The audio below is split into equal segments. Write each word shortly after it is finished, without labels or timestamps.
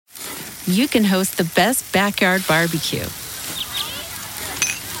you can host the best backyard barbecue.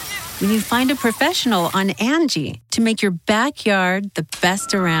 When you find a professional on Angie to make your backyard the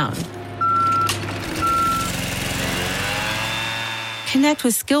best around. Connect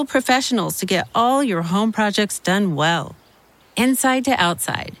with skilled professionals to get all your home projects done well. Inside to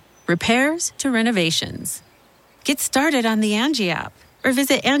outside, repairs to renovations. Get started on the Angie app or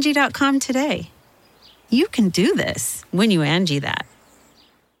visit Angie.com today. You can do this when you Angie that.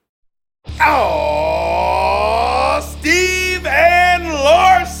 Oh, Steve and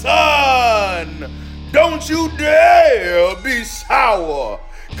Larson! Don't you dare be sour.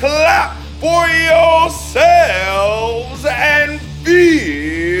 Clap for yourselves and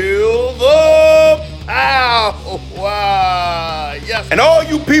feel the power. Yes. And all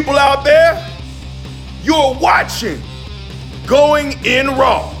you people out there, you're watching Going In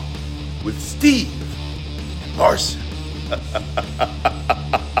Raw with Steve and Larson.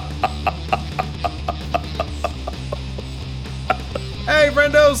 Hey,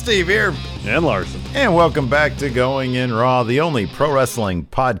 friendo, Steve here. And Larson. And welcome back to Going In Raw, the only pro wrestling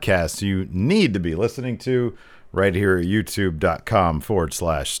podcast you need to be listening to right here at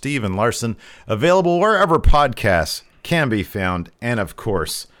youtube.com/Steve and Larson. Available wherever podcasts can be found. And of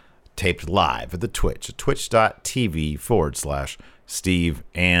course, taped live at the Twitch at twitch.tv/Steve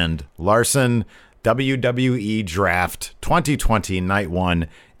and Larson. WWE Draft 2020 Night 1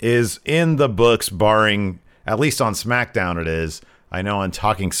 is in the books, barring, at least on SmackDown it is. I know on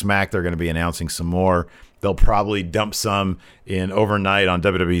Talking Smack they're going to be announcing some more. They'll probably dump some in overnight on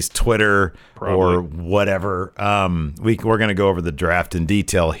WWE's Twitter or whatever. We're going to go over the draft in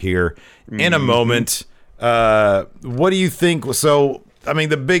detail here in a moment. What do you think? So, I mean,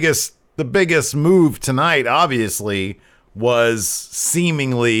 the biggest move tonight, obviously, was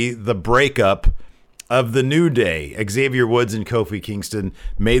seemingly the breakup of the New Day. Xavier Woods and Kofi Kingston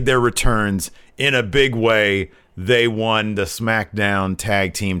made their returns in a big way. They won the SmackDown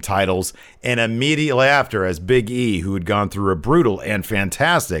tag team titles, and immediately after, as Big E, who had gone through a brutal and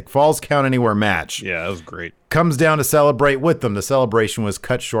fantastic Falls Count Anywhere match, Yeah, that was great, comes down to celebrate with them. The celebration was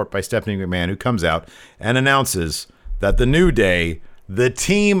cut short by Stephanie McMahon, who comes out and announces that the New Day, the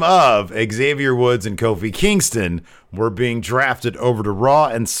team of Xavier Woods and Kofi Kingston, were being drafted over to Raw,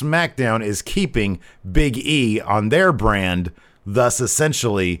 and SmackDown is keeping Big E on their brand, thus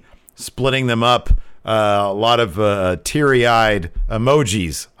essentially splitting them up. A lot of teary-eyed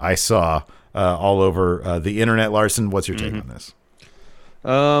emojis I saw all over the internet. Larson, what's your take on this?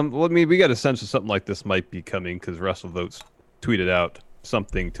 Well, I mean, we got a sense of something like this might be coming because WrestleVotes tweeted out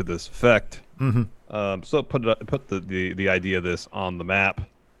something to this effect. So put the idea of this on the map.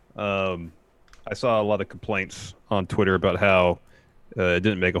 I saw a lot of complaints on Twitter about how it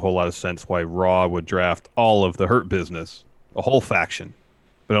didn't make a whole lot of sense why Raw would draft all of the Hurt Business, a whole faction,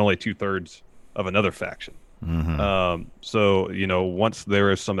 but only 2/3 of another faction. So, you know, once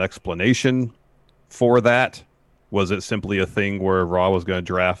there is some explanation for that, was it simply a thing where Raw was going to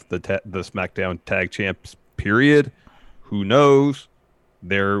draft the SmackDown Tag Champs, period? Who knows?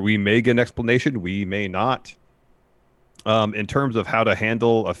 We may get an explanation. We may not. In terms of how to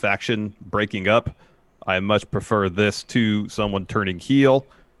handle a faction breaking up, I much prefer this to someone turning heel,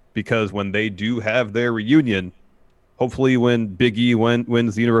 because when they do have their reunion, hopefully when Big E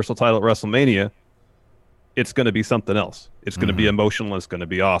wins the Universal title at WrestleMania, it's going to be something else. It's going to be emotional. It's going to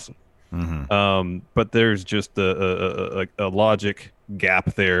be awesome. But there's just a logic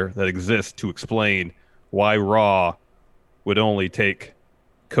gap there that exists to explain why Raw would only take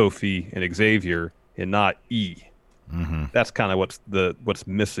Kofi and Xavier and not E. That's kind of what's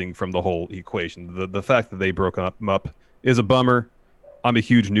missing from the whole equation. The fact that they broke them up is a bummer. I'm a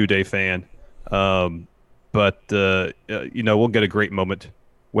huge New Day fan. But you know, we'll get a great moment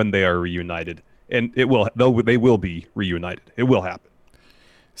when they are reunited, and they will be reunited. It will happen.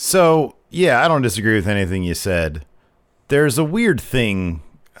 So, yeah, I don't disagree with anything you said. There's a weird thing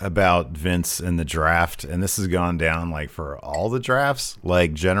about Vince in the draft, and this has gone down like for all the drafts.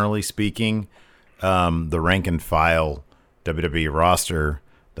 Like, generally speaking, the rank and file WWE roster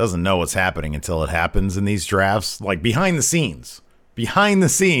doesn't know what's happening until it happens in these drafts. Like, behind the scenes,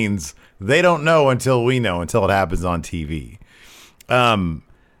 they don't know until we know, until it happens on TV.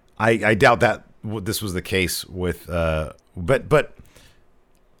 I doubt that this was the case with, but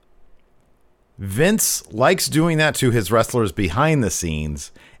Vince likes doing that to his wrestlers behind the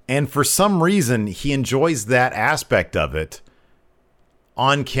scenes, and for some reason he enjoys that aspect of it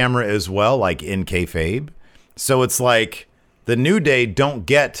on camera as well, like in kayfabe. So it's like the New Day don't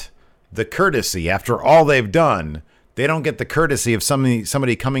get the courtesy after all they've done. They don't get the courtesy of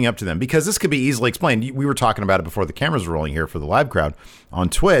somebody coming up to them, because this could be easily explained. We were talking about it before the cameras were rolling here for the live crowd on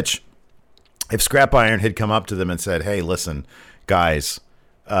Twitch. if Scrap Iron had come up to them and said, "Hey, listen, guys,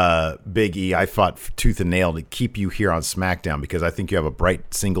 Big E, I fought tooth and nail to keep you here on SmackDown because I think you have a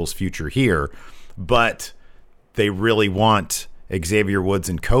bright singles future here, but they really want Xavier Woods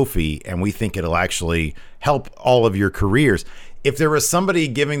and Kofi, and we think it'll actually help all of your careers." If there was somebody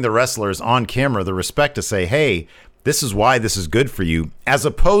giving the wrestlers on camera the respect to say, "Hey, this is why this is good for you," as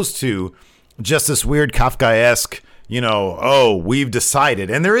opposed to just this weird Kafkaesque, oh, we've decided.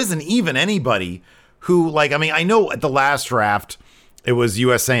 And there isn't even anybody who, I know at the last draft it was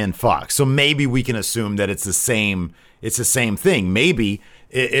USA and Fox, so maybe we can assume that it's the same thing. Maybe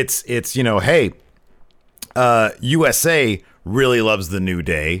it's hey, USA really loves the New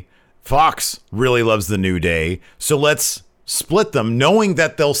Day, Fox really loves the New Day, so let's split them, knowing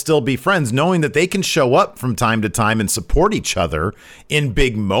that they'll still be friends, knowing that they can show up from time to time and support each other in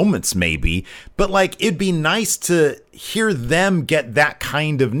big moments, maybe. But it'd be nice to hear them get that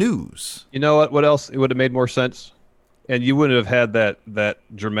kind of news. You know what? What else? It would have made more sense, and you wouldn't have had that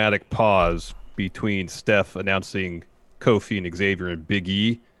dramatic pause between Steph announcing Kofi and Xavier and Big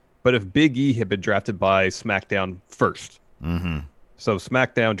E. But if Big E had been drafted by SmackDown first, so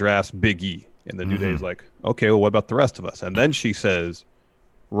SmackDown drafts Big E. And the New Day is like, okay, well, what about the rest of us? And then she says,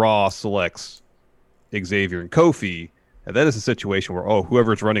 Raw selects Xavier and Kofi. And then it's a situation where,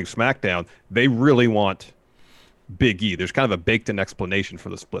 whoever's running SmackDown, they really want Big E. There's kind of a baked-in explanation for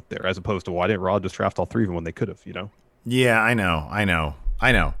the split there, as opposed to why didn't Raw just draft all three of them when they could have, Yeah, I know.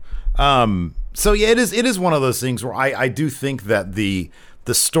 So yeah, it is one of those things where I do think that the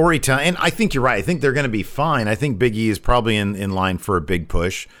storytelling, and I think you're right. I think they're going to be fine. I think Big E is probably in line for a big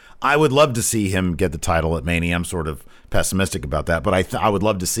push. I would love to see him get the title at Mania. I'm sort of pessimistic about that, but I would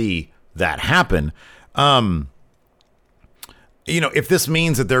love to see that happen. If this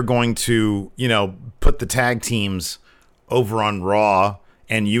means that they're going to, put the tag teams over on Raw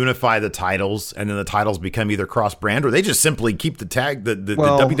and unify the titles, and then the titles become either cross-brand or they just simply keep the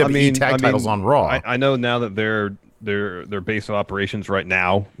WWE titles on Raw. I know now that their base of operations right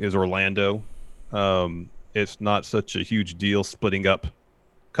now is Orlando. It's not such a huge deal splitting up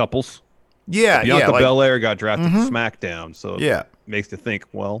couples. Bianca Belair got drafted to SmackDown, so it makes you think,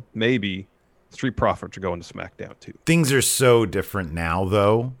 well, maybe Street Profits are going to SmackDown too. Things are so different now,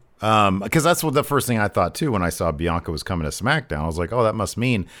 though, because that's what the first thing I thought too when I saw Bianca was coming to SmackDown. I was like, oh, that must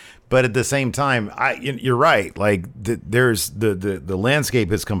mean. But at the same time, you're right. There's the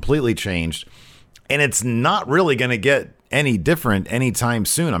landscape has completely changed, and it's not really going to get any different anytime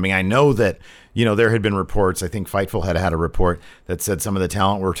soon. I know that there had been reports. I think Fightful had a report that said some of the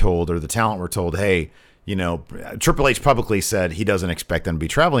talent were told, hey, Triple H publicly said he doesn't expect them to be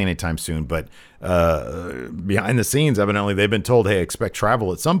traveling anytime soon, but behind the scenes, evidently they've been told, hey, expect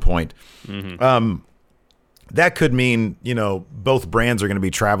travel at some point. That could mean, both brands are going to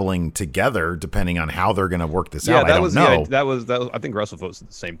be traveling together depending on how they're going to work this out. I don't know. That was, I think WrestleVote said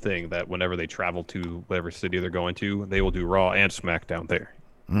the same thing, that whenever they travel to whatever city they're going to, they will do Raw and SmackDown there.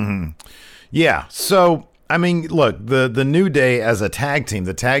 Yeah. So, look, the New Day as a tag team,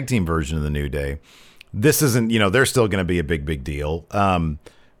 the tag team version of the New Day, this isn't, they're still going to be a big deal.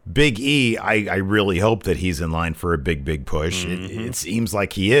 Big E, I really hope that he's in line for a big push. It seems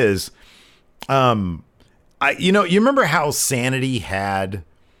like he is. You remember how Sanity had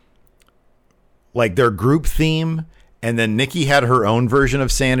their group theme, and then Nikki had her own version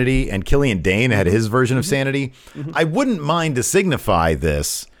of Sanity, and Killian Dane had his version of Sanity? I wouldn't mind, to signify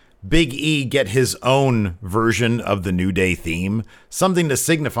this, Big E get his own version of the New Day theme, something to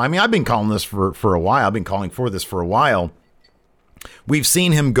signify. I've been calling this for a while. I've been calling for this for a while. We've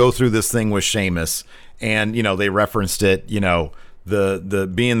seen him go through this thing with Sheamus, and they referenced it.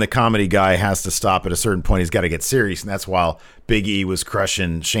 The being the comedy guy has to stop at a certain point. He's got to get serious, and that's while Big E was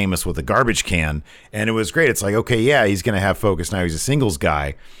crushing Sheamus with a garbage can, and it was great. It's like, okay, yeah, he's going to have focus now. He's a singles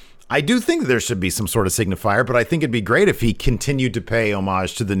guy. I do think there should be some sort of signifier, but I think it'd be great if he continued to pay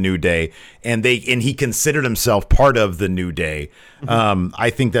homage to the New Day, and he considered himself part of the New Day. I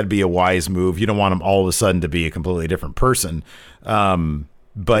think that'd be a wise move. You don't want him all of a sudden to be a completely different person.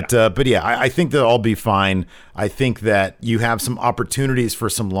 But I think they'll all be fine. I think that you have some opportunities for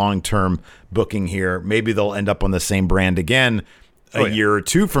some long-term booking here. Maybe they'll end up on the same brand again a year or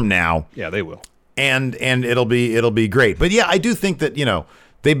two from now. Yeah, they will. And it'll be great. But yeah, I do think that,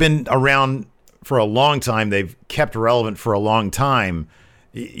 they've been around for a long time. They've kept relevant for a long time.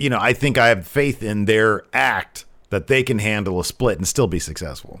 I think I have faith in their act that they can handle a split and still be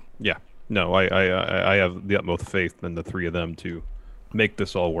successful. Yeah. No, I have the utmost faith in the three of them to make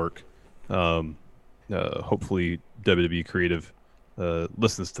this all work. Hopefully WWE Creative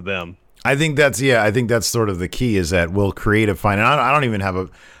listens to them. I think that's sort of the key is that will creative find. And I don't even have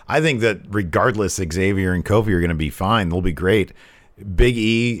I think that regardless, Xavier and Kofi are going to be fine. They'll be great. Big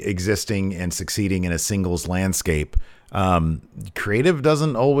E existing and succeeding in a singles landscape. Creative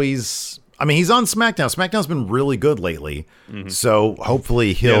doesn't always. I mean, he's on SmackDown. SmackDown's been really good lately. So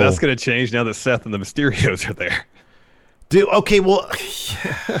hopefully he'll. Yeah, that's going to change now that Seth and the Mysterios are there. Dude, okay, well,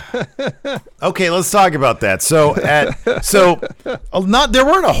 okay, let's talk about that. There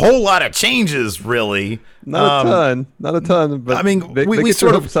weren't a whole lot of changes, really. Not a ton. But I mean, we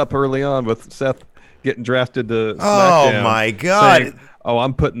sort of hopes up early on with Seth getting drafted to SmackDown. Oh my God! Saying,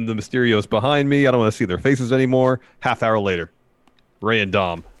 I'm putting the Mysterios behind me. I don't want to see their faces anymore. Half hour later, Ray and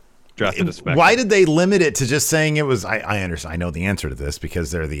Dom drafted to SmackDown. Why did they limit it to just saying it was? I understand. I know the answer to this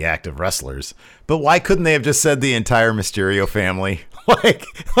because they're the active wrestlers. But why couldn't they have just said the entire Mysterio family? like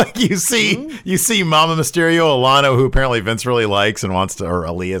you see Mama Mysterio, Alana, who apparently Vince really likes and wants to, or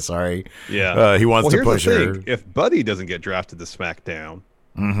Aaliyah, sorry. Yeah. He wants to push her. If Buddy doesn't get drafted to SmackDown,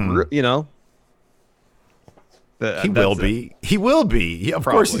 you know. He will be. He will be. Of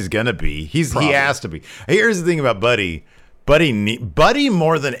course he's going to be. He has to be. Here's the thing about Buddy. Buddy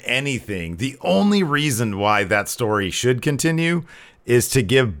more than anything, the only reason why that story should continue is to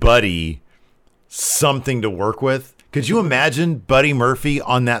give Buddy something to work with. Could you imagine Buddy Murphy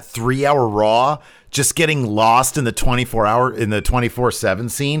on that 3-hour Raw just getting lost in the 24/7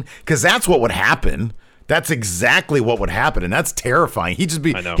 scene? Because that's what would happen. That's exactly what would happen, and that's terrifying. He'd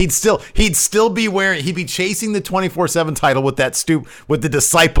still be wearing. He'd be chasing the 24/7 title with with the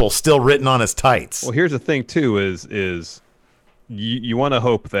disciple still written on his tights. Well, here's the thing too: is you want to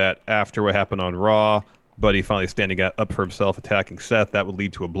hope that after what happened on Raw, Buddy finally standing up for himself, attacking Seth, that would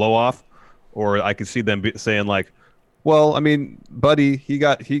lead to a blow off, or I could see them saying like, well, I mean, Buddy,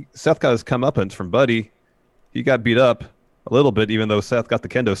 Seth got his comeuppance from Buddy. He got beat up a little bit, even though Seth got the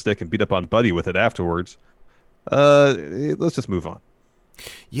kendo stick and beat up on Buddy with it afterwards. Let's just move on.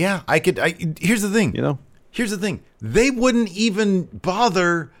 Yeah, here's the thing. Here's the thing. They wouldn't even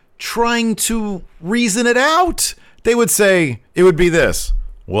bother trying to reason it out. They would say, it would be this.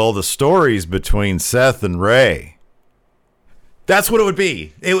 Well, the story's between Seth and Ray. That's what it would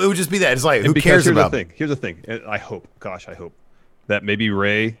be. It would just be that. It's like, who cares about it? Here's the thing. I hope that maybe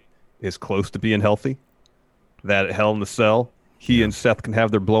Ray is close to being healthy. That at Hell in the Cell, he and Seth can have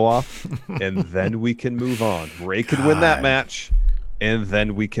their blow off, and then we can move on. Ray could win that match, and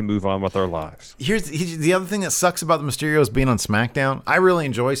then we can move on with our lives. Here's the other thing that sucks about the Mysterios being on SmackDown. I really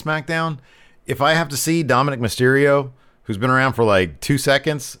enjoy SmackDown. If I have to see Dominic Mysterio, who's been around for like 2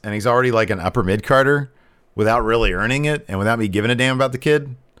 seconds, and he's already like an upper mid-carder without really earning it and without me giving a damn about the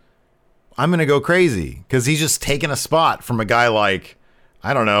kid, I'm going to go crazy because he's just taking a spot from a guy like,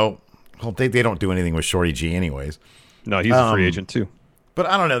 I don't know. Well, they don't do anything with Shorty G anyways. No, he's a free agent too. But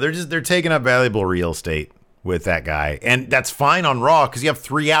I don't know. They're taking up valuable real estate with that guy. And that's fine on Raw because you have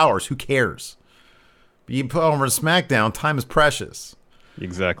 3 hours. Who cares? But you put over to SmackDown, time is precious.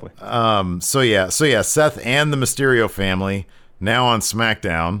 Exactly. So yeah, Seth and the Mysterio family now on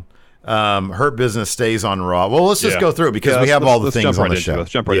SmackDown. Hurt Business stays on Raw. Well, let's just go through it because we have all the things on the show. Let's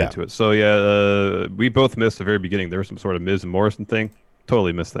jump right into it. So we both missed the very beginning. There was some sort of Miz and Morrison thing.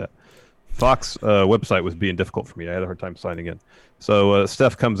 Totally missed that. Fox website was being difficult for me. I had a hard time signing in. So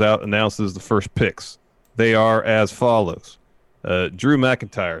Steph comes out, announces the first picks. They are as follows. Drew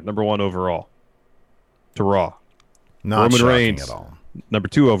McIntyre, number 1 overall to Raw. Not Roman shocking Reigns, at all. number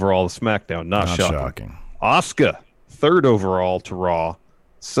 2 overall to SmackDown. Not shocking. Asuka, 3rd overall to Raw.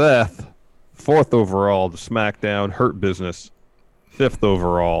 Seth, 4th overall to SmackDown. Hurt Business, 5th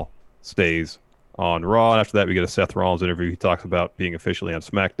overall, stays on Raw. After that, we get a Seth Rollins interview. He talks about being officially on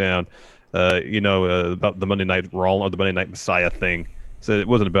SmackDown. About the Monday Night Raw or the Monday Night Messiah thing. Said it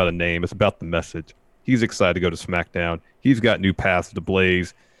wasn't about a name; it's about the message. He's excited to go to SmackDown. He's got new paths to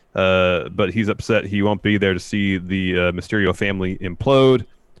blaze, but he's upset he won't be there to see the Mysterio family implode.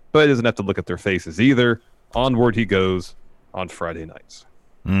 But he doesn't have to look at their faces either. Onward he goes on Friday nights.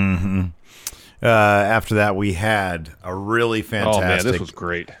 Mm-hmm. After that, we had a really fantastic. Oh man, this was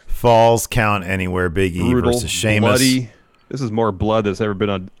great. Falls Count Anywhere, Big E versus Sheamus. Bloody. This is more blood that's ever been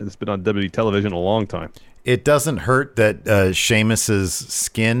on. It's been on WWE television in a long time. It doesn't hurt that Sheamus's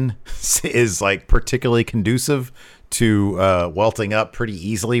skin is like particularly conducive to welting up pretty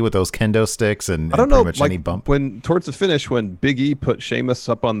easily with those kendo sticks and I don't know, pretty much like any bump. When towards the finish, when Big E put Sheamus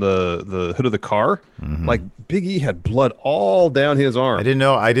up on the hood of the car, like Big E had blood all down his arm. I didn't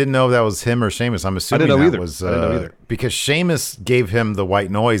know if that was him or Sheamus. I'm assuming I didn't was know either. because Sheamus gave him the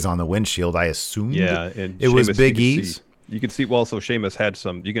white noise on the windshield. I assumed and it was Sheamus, Big E's. You can see. Well, so Sheamus had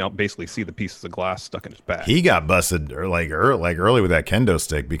some. You can basically see the pieces of glass stuck in his back. He got busted early with that kendo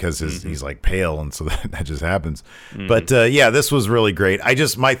stick because he's like pale, and so that just happens. But yeah, this was really great.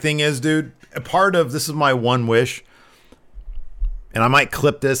 My thing is, dude, this is my one wish, and I might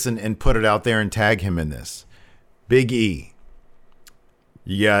clip this and put it out there and tag him in this. Big E,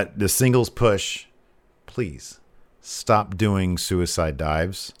 you got the singles push. Please stop doing suicide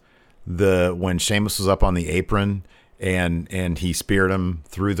dives. When Sheamus was up on the apron and he speared him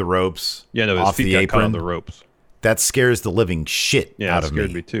through the ropes, his feet got caught on the ropes. That scares the living shit out of me. Yeah, it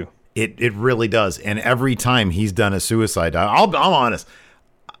scared me too. It really does. And every time he's done a suicide dive, I'm honest,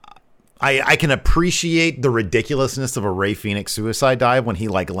 I can appreciate the ridiculousness of a Rey Fenix suicide dive when he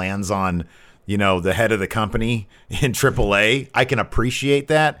like lands on, the head of the company in AAA. I can appreciate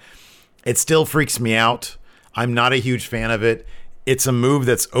that. It still freaks me out. I'm not a huge fan of it. It's a move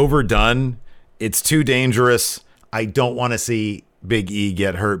that's overdone. It's too dangerous. I don't want to see Big E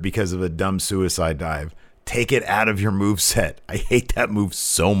get hurt because of a dumb suicide dive. Take it out of your moveset. I hate that move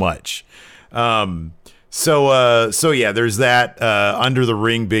so much. So yeah, there's that. Under the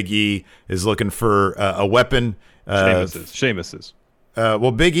ring, Big E is looking for a weapon. Sheamus's.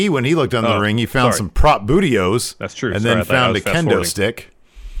 Well, Big E, when he looked under the ring, he found some prop bootios. That's true. And then found a kendo stick.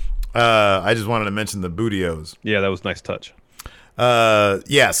 I just wanted to mention the bootios. Yeah, that was a nice touch.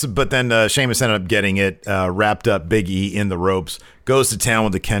 Yes, but then Sheamus ended up getting it, wrapped up Big E in the ropes, goes to town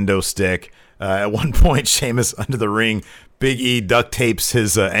with the kendo stick. At one point, Sheamus under the ring, Big E duct tapes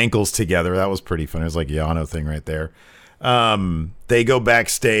his ankles together. That was pretty funny. It was like a Yano thing right there. They go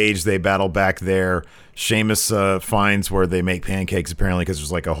backstage. They battle back there. Sheamus finds where they make pancakes, apparently, because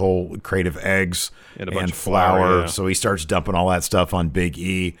there's like a whole crate of eggs and flour. So he starts dumping all that stuff on Big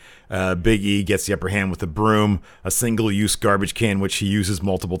E. Big E gets the upper hand with a broom, a single-use garbage can, which he uses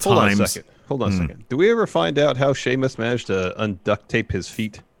multiple times. Hold on a second. Do we ever find out how Sheamus managed to unduct tape his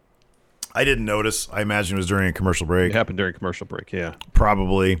feet? I didn't notice. I imagine it was during a commercial break. It happened during a commercial break, yeah.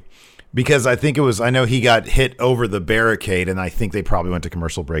 Probably. Because I know he got hit over the barricade, and I think they probably went to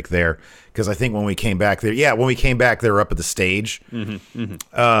commercial break there. Because I think when we came back there, they were up at the stage. So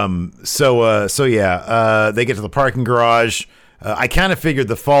they get to the parking garage. I kind of figured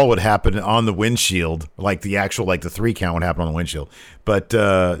the fall would happen on the windshield, like the 3 count would happen on the windshield. But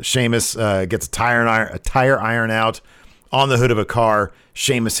Sheamus gets a tire iron out on the hood of a car.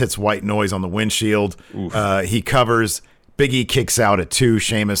 Sheamus hits white noise on the windshield. He covers. Big E kicks out at 2.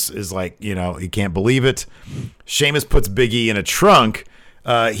 Sheamus is like, he can't believe it. Sheamus puts Big E in a trunk.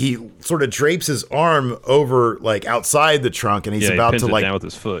 He sort of drapes his arm over, like, outside the trunk, and he's about to, like, down with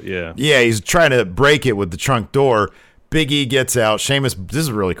his foot. Yeah, he's trying to break it with the trunk door. Big E gets out. Sheamus, this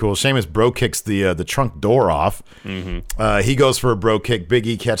is really cool. Sheamus bro kicks the trunk door off. He goes for a bro kick. Big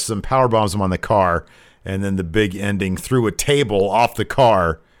E catches him, power bombs him on the car, and then the big ending through a table off the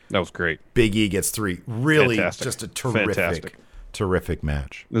car. That was great. Big E gets 3. Really, Fantastic. just a terrific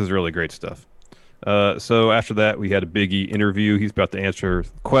match. This is really great stuff. So after that, we had a Big E interview. He's about to answer a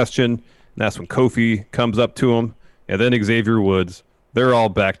question, and that's when Kofi comes up to him, and then Xavier Woods. They're all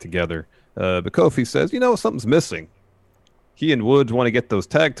back together. But Kofi says, something's missing. He and Woods want to get those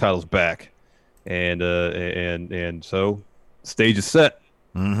tag titles back, and so stage is set.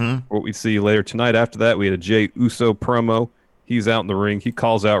 What we see later tonight. After that, we had a Jey Uso promo. He's out in the ring. He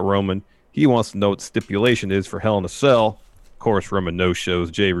calls out Roman. He wants to know what the stipulation is for Hell in a Cell. Of course, Roman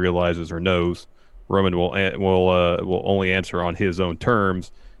no-shows. Jey realizes or knows. Roman will only answer on his own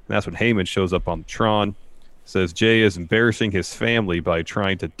terms. And that's when Heyman shows up on the Tron. Says Jey is embarrassing his family by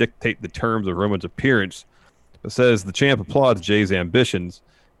trying to dictate the terms of Roman's appearance. But says the champ applauds Jey's ambitions.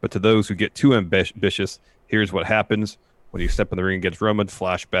 But to those who get too ambitious, here's what happens. When you step in the ring against Roman,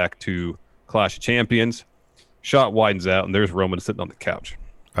 flashback to Clash of Champions. Shot widens out, and there's Roman sitting on the couch.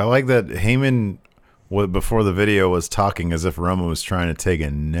 I like that Heyman, before the video, was talking as if Roman was trying to take a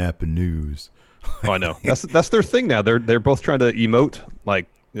nap of news. Oh, I know. That's their thing now. They're both trying to emote like,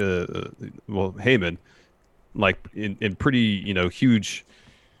 Heyman, like in pretty huge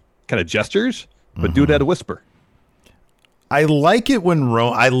kind of gestures, but do it at a whisper. I like it when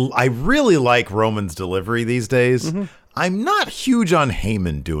I really like Roman's delivery these days. I'm not huge on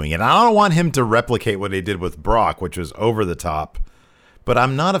Heyman doing it. I don't want him to replicate what he did with Brock, which was over the top. But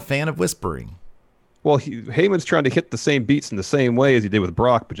I'm not a fan of whispering. Well, Heyman's trying to hit the same beats in the same way as he did with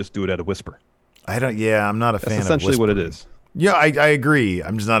Brock, but just do it at a whisper. I'm not a fan of whispering. That's essentially what it is. Yeah, I agree.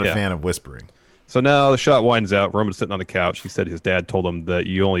 I'm just not a fan of whispering. So now the shot winds out. Roman's sitting on the couch. He said his dad told him that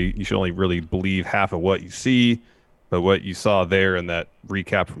you should only really believe half of what you see, but what you saw there in that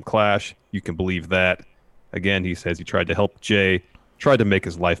recap from Clash, you can believe that. Again, he says he tried to help Jey, tried to make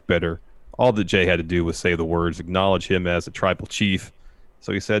his life better. All that Jay had to do was say the words, acknowledge him as a tribal chief.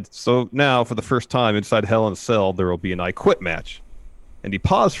 So he said, so now for the first time inside Hell in a Cell, there will be an I Quit match. And he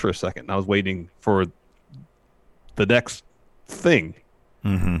paused for a second. And I was waiting for the next thing.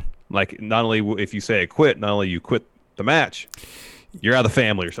 Mm-hmm. Like, not only if you say I quit, not only you quit the match, you're out of the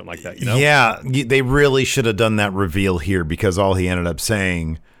family or something like that, you know? Yeah, they really should have done that reveal here, because all he ended up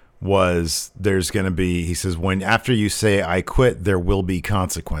saying was there's going to be, he says, when after you say I quit, there will be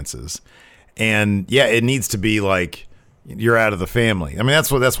consequences. And yeah, it needs to be like you're out of the family. I mean,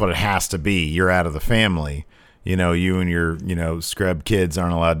 that's what it has to be. You're out of the family. You know, you and your, scrub kids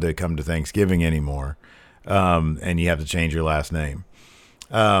aren't allowed to come to Thanksgiving anymore. And you have to change your last name.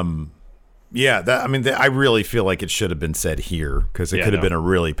 Yeah, I really feel like it should have been said here, because it could have been a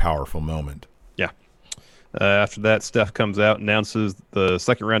really powerful moment. Yeah. After that, Steph comes out and announces the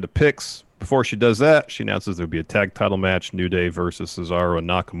second round of picks. Before she does that, she announces there'll be a tag title match, New Day versus Cesaro and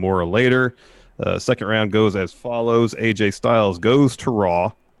Nakamura later. Second round goes as follows. AJ Styles goes to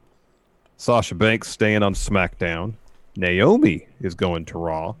Raw. Sasha Banks staying on SmackDown. Naomi is going to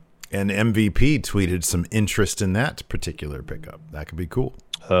Raw. And MVP tweeted some interest in that particular pickup. That could be cool.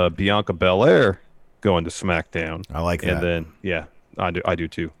 Bianca Belair going to SmackDown. I like that. And then, yeah, I do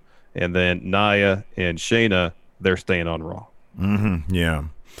too. And then Nia and Shayna, they're staying on Raw. Mm-hmm. Yeah.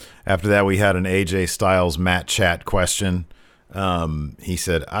 After that, we had an AJ Styles Matt Chat question. He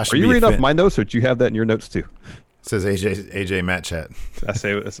said, "I should." Are you reading off my notes, or do you have that in your notes too? It says AJ Matt Chat. I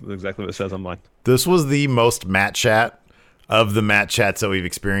say that's exactly what it says on mine. This was the most Matt Chat of the Matt Chats that we've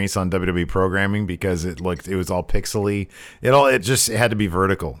experienced on WWE programming, because it was all pixely. It had to be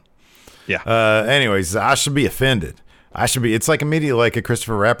vertical. Yeah. Anyways, I should be offended. It's like immediately like a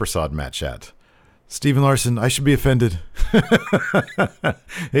Christopher Rappersod Matt Chat. Steven Larson, I should be offended.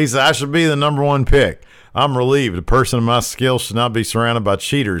 He said, I should be the number one pick. I'm relieved. A person of my skill should not be surrounded by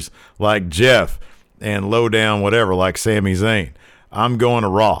cheaters like Jeff and low down whatever like Sami Zayn. I'm going to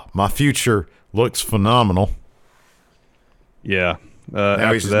Raw. My future looks phenomenal. Yeah.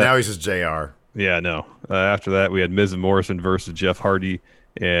 Now he's just JR. Yeah, no. After that, we had Miz and Morrison versus Jeff Hardy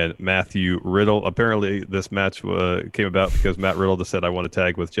and Matthew Riddle. Apparently, this match came about because Matt Riddle just said, I want to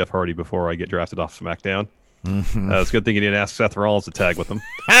tag with Jeff Hardy before I get drafted off SmackDown. Mm-hmm. It's a good thing he didn't ask Seth Rollins to tag with him,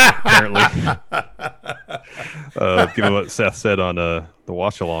 apparently. Given what Seth said on the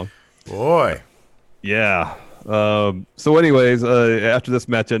watch-along. Boy. Yeah. So anyways, after this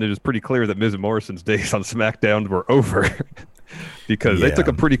match ended, it was pretty clear that Miz and Morrison's days on SmackDown were over because they took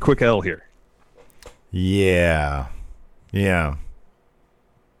a pretty quick L here. Yeah. Yeah.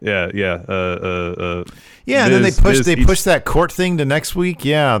 Yeah. And then they pushed that court thing to next week.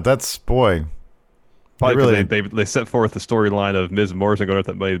 Yeah, that's boy. Probably they set forth the storyline of Miz and Morrison going with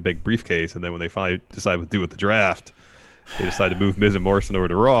that money big briefcase, and then when they finally decided what to do with the draft, they decided to move Miz and Morrison over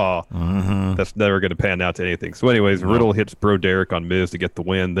to Raw. Mm-hmm. That's never going to pan out to anything. So anyways, Riddle hits Bro Derek on Miz to get the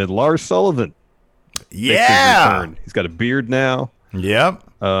win. Then Lars Sullivan makes his return. He's got a beard now. Yep.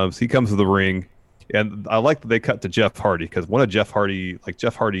 So he comes to the ring. And I like that they cut to Jeff Hardy, because one of Jeff Hardy,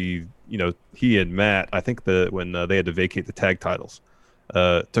 he and Matt, I think when they had to vacate the tag titles,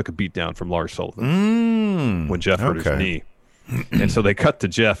 took a beat down from Lars Sullivan when Jeff hurt his knee. And so they cut to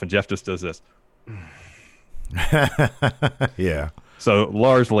Jeff, and Jeff just does this. Yeah. So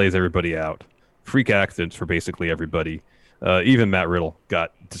Lars lays everybody out. Freak accidents for basically everybody. Even Matt Riddle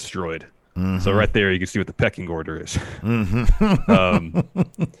got destroyed. Mm-hmm. So right there, you can see what the pecking order is. Mm-hmm.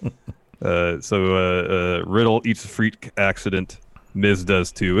 So Riddle eats a freak accident. Miz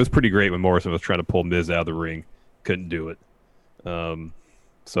does too. It was pretty great when Morrison was trying to pull Miz out of the ring. Couldn't do it.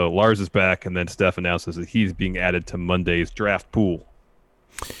 So Lars is back, and then Steph announces that he's being added to Monday's draft pool.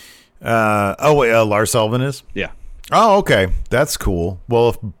 Lars Sullivan is? Yeah. Oh, okay. That's cool.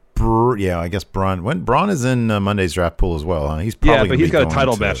 Well, I guess Braun is in Monday's draft pool as well, huh? He's probably but he's got a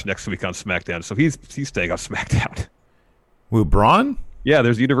title match next week on SmackDown, so he's staying on SmackDown. Who, Braun? Yeah,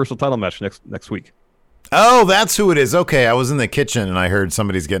 there's a Universal title match next week. Oh, that's who it is. Okay, I was in the kitchen and I heard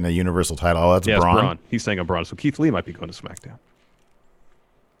somebody's getting a Universal title. Oh, that's Braun. It's Braun. He's staying on Braun, so Keith Lee might be going to SmackDown.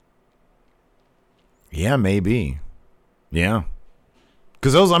 Yeah, maybe. Yeah.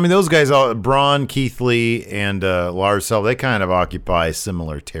 Because those guys, Braun, Keith Lee, and Lars Sullivan, they kind of occupy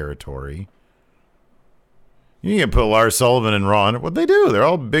similar territory. You can put Lars Sullivan and Raw in it. What they do? They're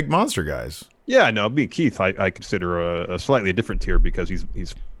all big monster guys. Yeah, no, Keith, I consider a slightly different tier because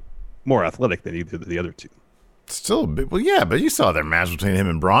he's more athletic than either of the other two. Still, well, yeah, but you saw their match between him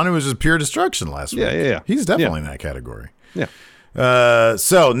and Braun. It was just pure destruction last week. Yeah. He's definitely in that category. Yeah.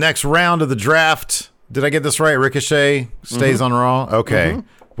 So next round of the draft. Did I get this right? Ricochet stays on Raw? Okay.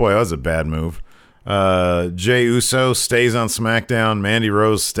 Mm-hmm. Boy, that was a bad move. Jey Uso stays on SmackDown. Mandy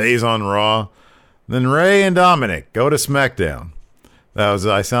Rose stays on Raw. Then Rey and Dominic go to SmackDown.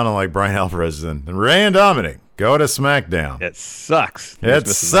 I sounded like Brian Alvarez then. And Rey and Dominic go to SmackDown. It sucks. It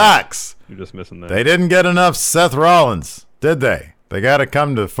sucks. You're just missing that. They didn't get enough Seth Rollins, did they? They got to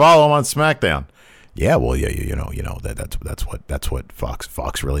come to follow him on SmackDown. Yeah, well, yeah, you know that's what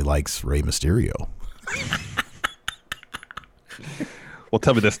Fox really likes Rey Mysterio. Well,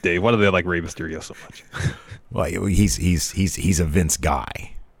 tell me this, Dave. Why do they like Rey Mysterio so much? Well, he's a Vince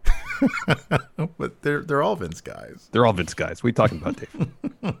guy. But they're all Vince guys. They're all Vince guys. What are you talking about, Dave?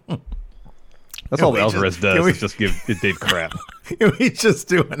 That's all Alvarez does is just give Dave crap. Can we just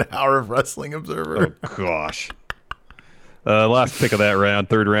do an hour of Wrestling Observer? Oh, gosh. Last pick of that round,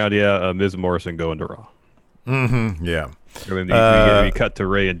 third round, Miz and Morrison going to Raw. Mm-hmm, yeah. We cut to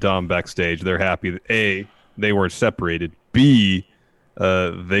Rey and Dom backstage. They're happy that, A, they weren't separated. B,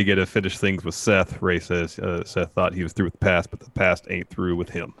 they get to finish things with Seth. Rey says Seth thought he was through with the past, but the past ain't through with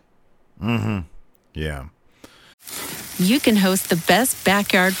him. Mm-hmm. Yeah. You can host the best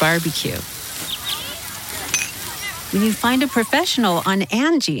backyard barbecue when you find a professional on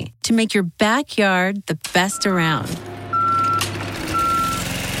Angie to make your backyard the best around.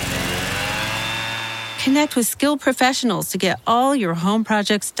 Connect with skilled professionals to get all your home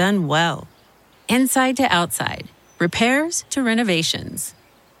projects done well. Inside to outside, repairs to renovations.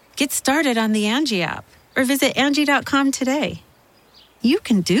 Get started on the Angie app or visit Angie.com today. You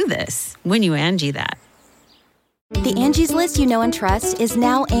can do this when you Angie that. The Angie's List you know and trust is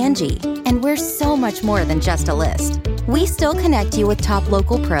now Angie, and we're so much more than just a list. We still connect you with top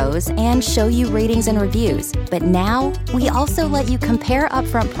local pros and show you ratings and reviews, but now we also let you compare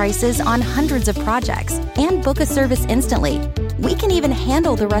upfront prices on hundreds of projects and book a service instantly. We can even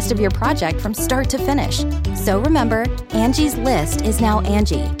handle the rest of your project from start to finish. So remember, Angie's List is now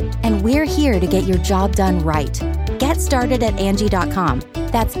Angie, and we're here to get your job done right. Get started at Angie.com.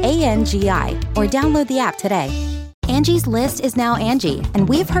 That's ANGI, or download the app today. Angie's List is now Angie, and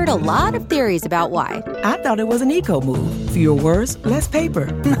we've heard a lot of theories about why. I thought it was an eco move. Fewer words, less paper.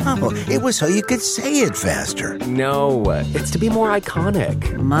 No, it was so you could say it faster. No, it's to be more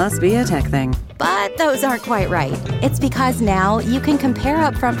iconic. Must be a tech thing. But those aren't quite right. It's because now you can compare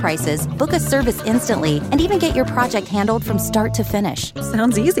upfront prices, book a service instantly, and even get your project handled from start to finish.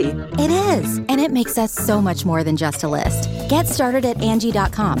 Sounds easy. It is, and it makes us so much more than just a list. Get started at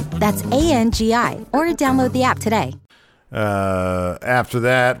Angie.com. That's ANGI, or download the app today. After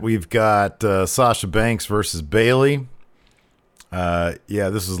that, we've got Sasha Banks versus Bayley.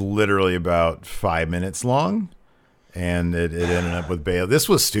 This was literally about 5 minutes long, and it ended up with Bayley. This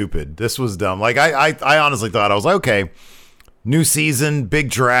was stupid. This was dumb. Like I honestly thought, I was like, okay, new season, big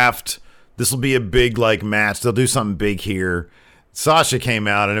draft. This will be a big match. They'll do something big here. Sasha came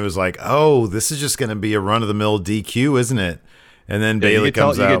out, and it was like, oh, this is just going to be a run of the mill DQ, isn't it? And then Bayley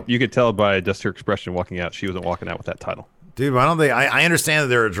comes out. You could tell by just her expression walking out. She wasn't walking out with that title. Dude, why don't they? I understand that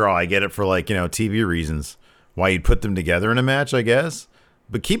they're a draw. I get it for TV reasons. Why you'd put them together in a match, I guess.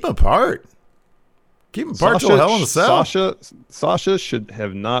 But keep them apart. Keep them apart till Hell in a Cell. Sasha should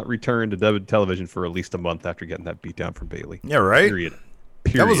have not returned to WWE television for at least a month after getting that beatdown from Bayley. Yeah, right. Period.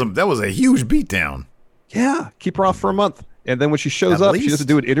 That was a huge beatdown. Yeah, keep her off for a month, and then when she shows up, she doesn't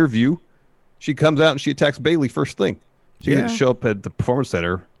do an interview. She comes out and she attacks Bayley first thing. She didn't show up at the Performance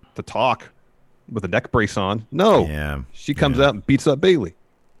Center to talk with a neck brace on. No. She comes out and beats up Bayley.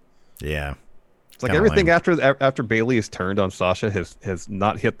 Yeah. It's like everything after Bayley has turned on Sasha has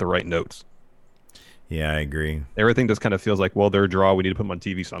not hit the right notes. Yeah, I agree. Everything just kind of feels like, well, they're a draw. We need to put them on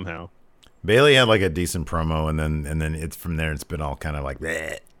TV somehow. Bayley had a decent promo, and then it's from there. It's been all kind of like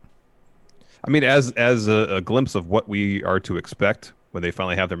bleh. I mean, as a glimpse of what we are to expect when they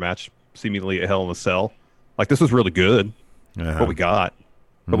finally have their match, seemingly a Hell in a Cell. Like, this was really good. What we got.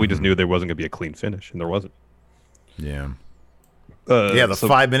 But we just knew there wasn't going to be a clean finish, and there wasn't. Yeah.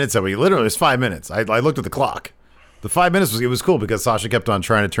 5 minutes that literally, it was 5 minutes. I looked at the clock. The 5 minutes was cool because Sasha kept on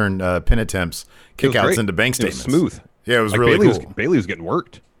trying to turn pin attempts, kickouts into bank statements. It was smooth. Yeah, it was really cool. Bayley was getting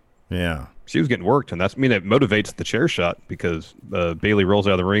worked. Yeah. She was getting worked, and it motivates the chair shot because Bayley rolls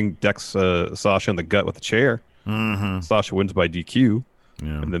out of the ring, decks Sasha in the gut with the chair. Mm-hmm. Sasha wins by DQ. Yeah.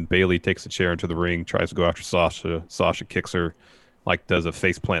 And then Bayley takes the chair into the ring, tries to go after Sasha. Sasha kicks her, does a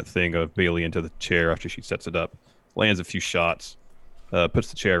faceplant thing of Bayley into the chair after she sets it up. Lands a few shots, puts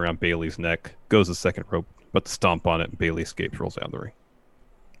the chair around Bayley's neck, goes the second rope, but the stomp on it, and Bayley escapes, rolls down the ring.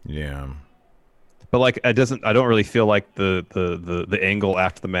 Yeah. But I don't really feel like the angle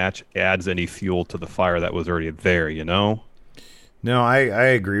after the match adds any fuel to the fire that was already there, you know? No, I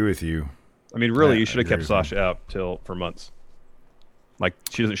agree with you. I mean, really, you should have kept Sasha out for months.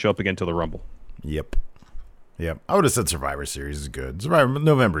 She doesn't show up again till the Rumble. Yep. I would have said Survivor Series is good.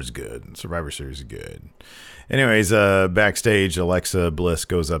 November's good. Survivor Series is good. Anyways, backstage, Alexa Bliss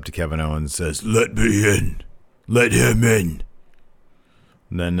goes up to Kevin Owens and says, "Let me in. Let him in."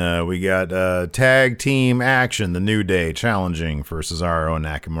 And then we got tag team action. The New Day challenging for Cesaro and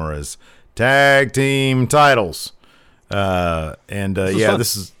Nakamura's tag team titles. This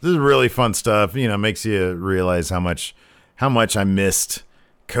is really fun stuff. Makes you realize how much I missed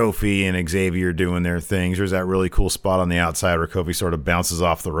Kofi and Xavier doing their things. There's that really cool spot on the outside where Kofi sort of bounces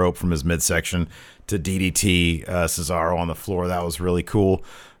off the rope from his midsection to DDT Cesaro on the floor. That was really cool.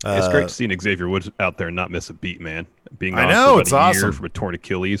 It's great seeing Xavier Woods out there and not miss a beat, man. Being I know, for it's about a awesome. year from a torn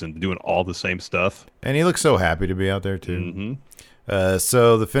Achilles and doing all the same stuff. And he looks so happy to be out there, too. Mm-hmm.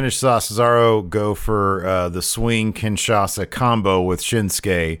 So the finish saw Cesaro go for the swing Kinshasa combo with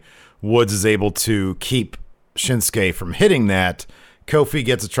Shinsuke. Woods is able to keep Shinsuke from hitting that. Kofi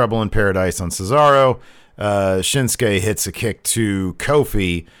gets a Trouble in Paradise on Cesaro. Shinsuke hits a kick to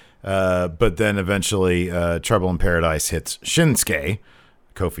Kofi, but then eventually Trouble in Paradise hits Shinsuke.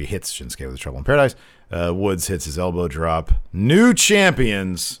 Kofi hits Shinsuke with a Trouble in Paradise. Woods hits his elbow drop. New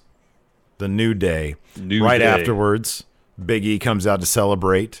champions, the New Day. Afterwards, Big E comes out to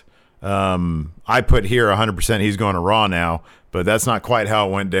celebrate. I put here 100% he's going to Raw now, but that's not quite how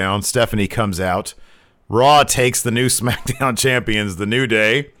it went down. Stephanie comes out. Raw takes the new SmackDown champions, the New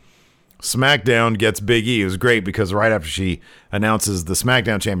Day. SmackDown gets Big E. It was great because right after she announces the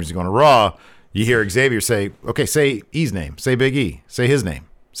SmackDown champions are going to Raw, you hear Xavier say, okay, say E's name. Say Big E. Say his name.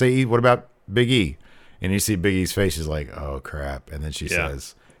 Say E. What about Big E? And you see Big E's face is like, oh, crap. And then she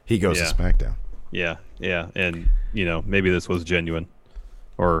says, he goes to SmackDown. Yeah. And, maybe this was genuine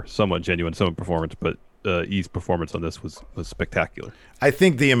or somewhat genuine, somewhat performance, but E's performance on this was spectacular. I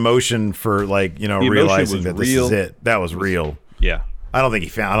think the emotion for realizing that real. This is it, that was real. Yeah. I don't think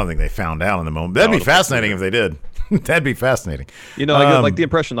they found out in the moment. That'd be fascinating if they did. That'd be fascinating. Like the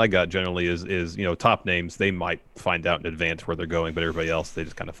impression I got generally is top names, they might find out in advance where they're going, but everybody else, they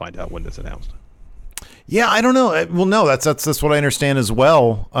just kind of find out when it's announced. Yeah, I don't know. Well, no, that's what I understand as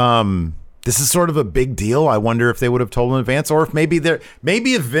well. This is sort of a big deal. I wonder if they would have told in advance, or if maybe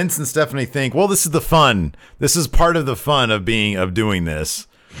if Vince and Stephanie think, well, this is the fun. This is part of the fun of doing this.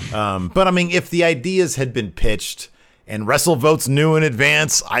 But I mean, if the ideas had been pitched and WrestleVotes knew in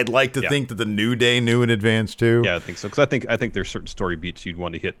advance, I'd like to think that the New Day knew in advance too. Yeah, I think so. Because I think there's certain story beats you'd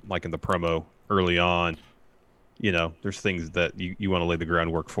want to hit, like in the promo early on. There's things that you want to lay the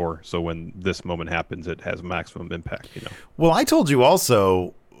groundwork for. So when this moment happens, it has maximum impact. Well, I told you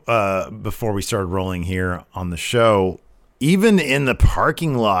also before we started rolling here on the show, even in the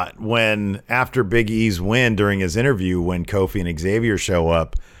parking lot after Big E's win during his interview, when Kofi and Xavier show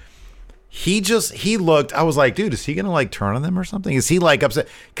up, he looked, I was like, dude, is he going to turn on them or something? Is he upset?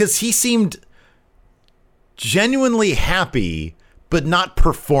 Because he seemed genuinely happy, but not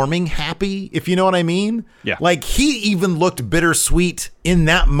performing happy, if you know what I mean. Yeah. He even looked bittersweet in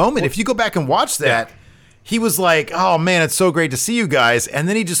that moment. If you go back and watch that, he was like, oh man, it's so great to see you guys. And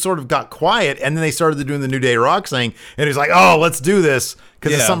then he just sort of got quiet, and then they started doing the New Day Rock thing, and he's like, oh, let's do this,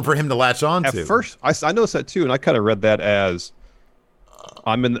 because it's something for him to latch on to. At first, I noticed that too, and I kind of read that as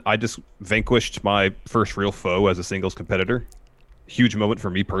I just vanquished my first real foe as a singles competitor. Huge moment for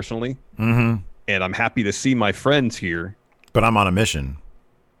me personally. Mm-hmm. And I'm happy to see my friends here. But I'm on a mission.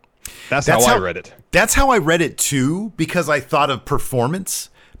 That's how I read it. That's how I read it too, because I thought of performance.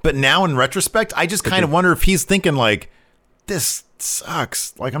 But now in retrospect, I just kind of wonder if he's thinking this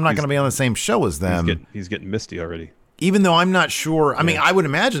sucks. I'm not going to be on the same show as them. He's getting misty already. Even though I'm not sure. I mean, I would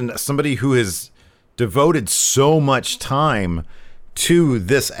imagine somebody who has devoted so much time to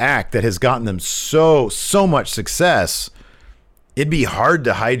this act that has gotten them so much success, it'd be hard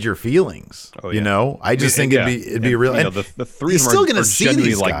to hide your feelings. Oh, yeah. I just think it'd be real. The three he's of them still are going to see genuinely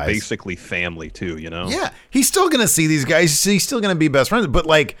these guys. basically family too. Yeah, he's still going to see these guys. He's still going to be best friends. But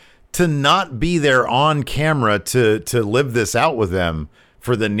to not be there on camera to live this out with them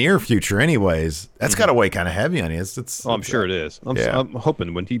for the near future, anyways, that's got to weigh kind of heavy on you. I'm sure it is. I'm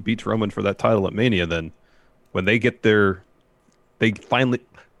hoping when he beats Roman for that title at Mania, then when they get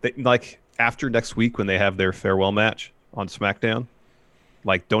after next week when they have their farewell match on SmackDown,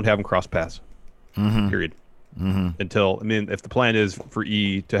 don't have them cross paths. Mm-hmm. Period. Mm-hmm. Until, if the plan is for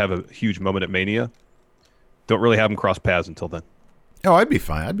E to have a huge moment at Mania, don't really have them cross paths until then. Oh, I'd be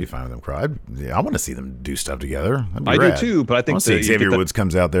fine. I'd be fine with them cry. I want to see them do stuff together. I do too, but I think Xavier Woods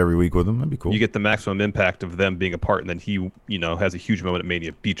comes out there every week with them. That'd be cool. You get the maximum impact of them being apart, and then he, has a huge moment at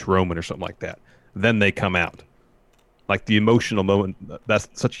Mania, beats Roman or something like that. Then they come out. The emotional moment, that's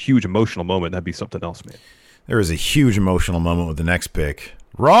such a huge emotional moment. That'd be something else, man. There is a huge emotional moment with the next pick.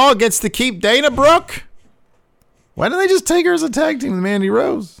 Raw gets to keep Dana Brooke. Why didn't they just take her as a tag team with Mandy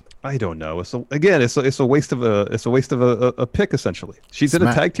Rose? I don't know. It's a waste of a pick essentially. She's in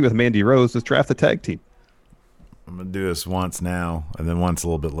a tag team with Mandy Rose. Let's draft a tag team. I'm gonna do this once now, and then once a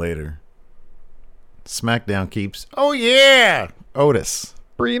little bit later. SmackDown keeps. Oh yeah, Otis.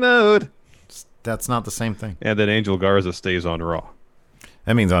 Free mode. That's not the same thing. And then Angel Garza stays on Raw.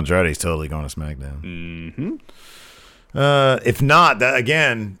 That means Andrade's totally going to SmackDown. Mm-hmm. If not,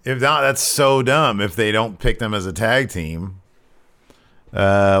 that's so dumb. If they don't pick them as a tag team.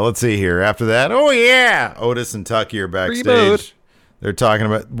 Let's see here. After that, oh yeah, Otis and Tucky are backstage. They're talking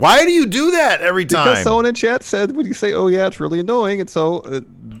about, why do you do that every time? Because someone in chat said, when you say, oh yeah, it's really annoying. And so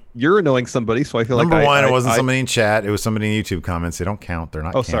you're annoying somebody. So I feel Number one, it wasn't somebody in chat. It was somebody in YouTube comments. They don't count. They're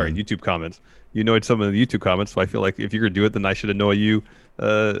not Oh, sorry, YouTube comments. You annoyed someone in the YouTube comments. So I feel like if you're going to do it, then I should annoy you,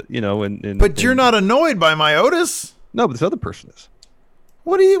 But you're not annoyed by my Otis. No, but this other person is.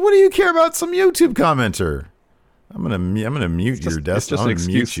 What do you care about some YouTube commenter? I'm gonna mute your desk. It's just an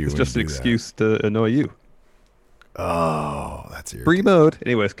excuse. It's just an excuse to annoy you. Oh, that's irritating. Free mode.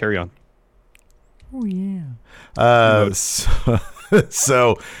 Anyways, carry on. Oh yeah.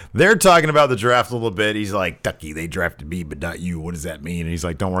 So they're talking about the draft a little bit. He's like, Tucky, they drafted me, but not you. What does that mean? And he's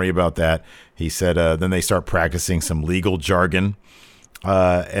like, don't worry about that. He said, then they start practicing some legal jargon.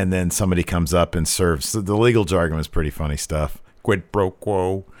 And then somebody comes up and serves. So the legal jargon was pretty funny stuff. Quid pro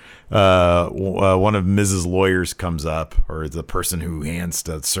quo. One of Mrs. Lawyers comes up, or the person who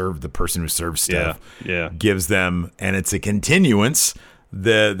the person who serves stuff. Yeah. Gives them, and it's a continuance.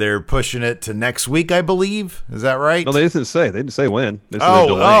 They're pushing it to next week, I believe. Is that right? No, they didn't say. They didn't say when.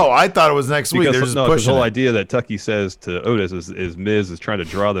 I thought it was next week. They're just pushing the whole it. idea that Tucky says to Otis is Miz is trying to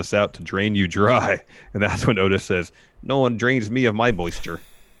draw this out to drain you dry, and that's when Otis says, "No one drains me of my moisture."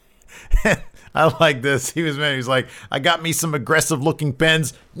 I like this. He was mad. He was like, I got me some aggressive looking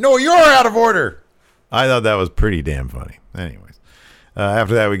pens. No, you're out of order. I thought that was pretty damn funny. Anyways,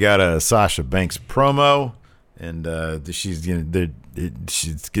 after that, we got a Sasha Banks promo, and she's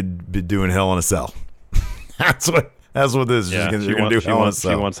be doing Hell in a Cell. That's what this is. Yeah, She's gonna do Hell in a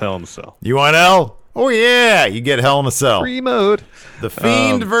Cell. She wants Hell in a Cell. You want Hell? Oh yeah, you get Hell in a Cell. Free mode. The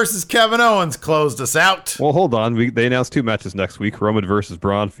Fiend versus Kevin Owens closed us out. Well, hold on. They announced 2 matches next week. Roman versus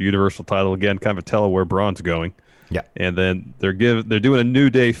Braun for Universal title. Again, kind of a tell where Braun's going. Yeah. And then they're doing a New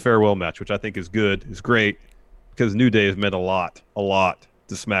Day farewell match, which I think is good. It's great because New Day has meant a lot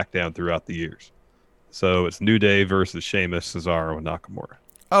to SmackDown throughout the years. So it's New Day versus Sheamus, Cesaro, and Nakamura.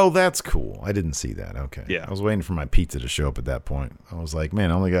 Oh, that's cool. I didn't see that. Okay. Yeah. I was waiting for my pizza to show up at that point. I was like,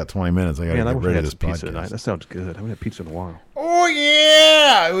 man, I only got 20 minutes. I got to get ready to this pizza podcast. tonight. That sounds good. I haven't had pizza in a while. Oh,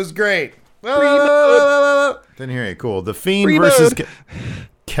 yeah. It was great. Didn't hear you. Cool. The Fiend versus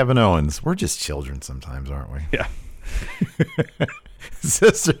Kevin Owens. We're just children sometimes, aren't we? Yeah.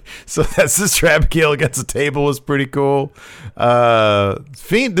 Sister Abigail against the table was pretty cool.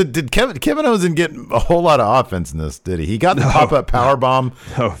 Fiend did Kevin Owens didn't get a whole lot of offense in this, did he? He got the pop-up power bomb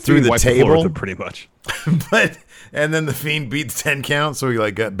through the table, pretty much. and then the Fiend beat the 10 count, so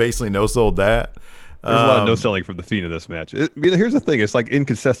he got basically no-sold that. There's a lot of no-selling from the Fiend in this match. Here's the thing: it's like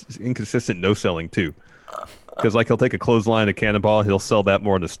inconsistent no-selling too, because like he'll take a clothesline, a cannonball, he'll sell that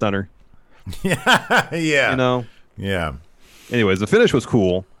more in a stunner. Yeah. Yeah. Anyways, the finish was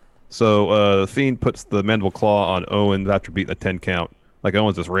cool. So the Fiend puts the mandible claw on Owens after beating a 10 count. Like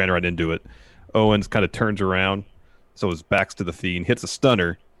Owens just ran right into it. Owens kind of turns around, so his back's to the Fiend, hits a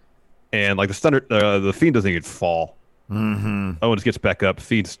stunner, and like the Fiend doesn't even fall. Mm-hmm. Owens gets back up.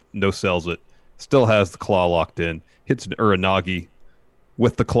 Fiend no-sells it. Still has the claw locked in. Hits an Uranagi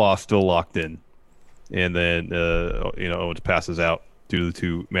with the claw still locked in, and then Owens passes out due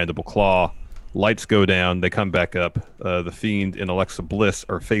to mandible claw. Lights go down. They come back up. The Fiend and Alexa Bliss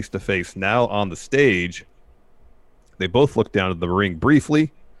are face to face now on the stage. They both look down at the ring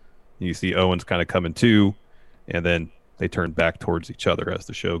briefly. You see Owens kind of coming to, and then they turn back towards each other as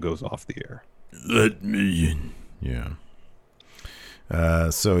the show goes off the air. Let me in. Yeah.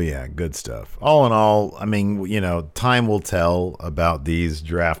 So yeah, good stuff. All in all, I mean, time will tell about these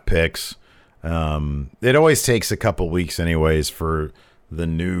draft picks. It always takes a couple weeks anyways for the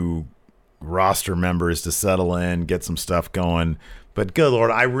new roster members to settle in, get some stuff going. But good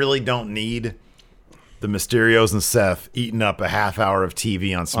Lord, I really don't need the Mysterios and Seth eating up a half hour of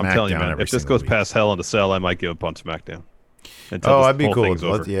TV on SmackDown. I'm telling you, man, every if this goes past Hell in a Cell, I might give up on SmackDown. That'd be cool.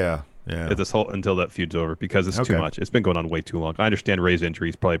 Yeah. Until that feud's over, because it's too much. It's been going on way too long. I understand Ray's injury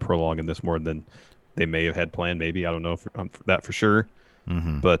is probably prolonging this more than they may have had planned. Maybe, I don't know that for sure.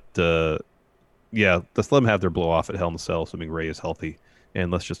 Mm-hmm. But yeah, let's let them have their blow off at Hell in a Cell, assuming Ray is healthy, and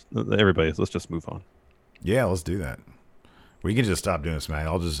let's just move on. Yeah, let's do that. We can just stop doing Smack.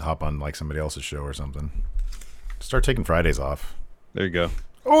 I'll just hop on like somebody else's show or something. Start taking Fridays off. There you go.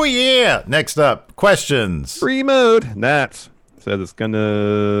 Oh yeah. Next up, questions. Free mode. Nats said it's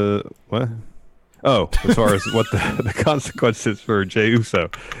gonna what? Oh, as far as what the consequences for Jey Uso,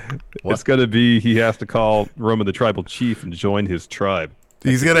 it's gonna be he has to call Roman the tribal chief and join his tribe.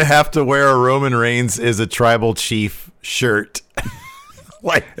 He's gonna have to wear a Roman Reigns is a tribal chief shirt.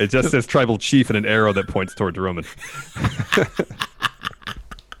 Like it just says tribal chief and an arrow that points towards Roman.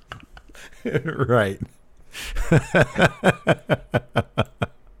 Right. That's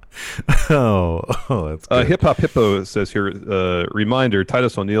good. Hip Hop Hippo says here, reminder,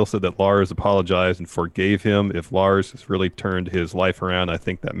 Titus O'Neil said that Lars apologized and forgave him. If Lars has really turned his life around, I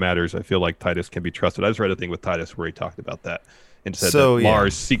think that matters. I feel like Titus can be trusted. I just read a thing with Titus where he talked about that and said that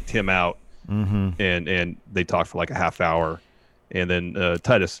Lars seeked him out and they talked for like a half hour. And then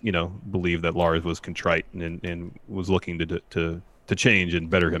Titus, believed that Lars was contrite and was looking to change and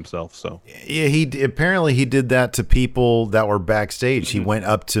better himself. So yeah, he did that to people that were backstage. He went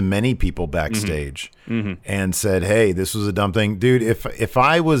up to many people backstage and said, "Hey, this was a dumb thing, dude. If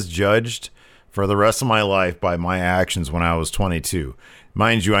I was judged for the rest of my life by my actions when I was 22,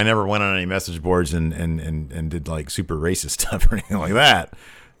 mind you, I never went on any message boards and did like super racist stuff or anything like that.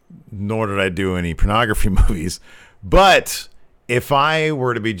 Nor did I do any pornography movies, but." If I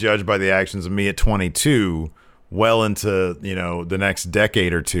were to be judged by the actions of me at 22, well into the next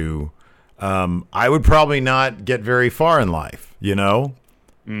decade or two, I would probably not get very far in life. There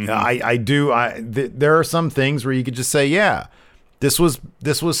are some things where you could just say, yeah, this was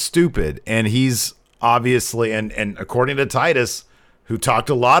stupid, and he's obviously and according to Titus, who talked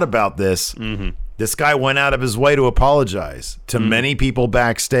a lot about this. This guy went out of his way to apologize to many people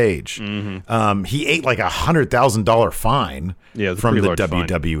backstage. He ate like $100,000 fine from the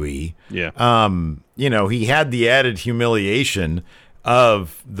WWE. Fine. Yeah. He had the added humiliation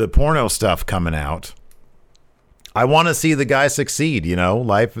of the porno stuff coming out. I want to see the guy succeed.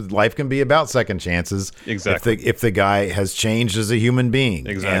 Life can be about second chances. Exactly. If the guy has changed as a human being.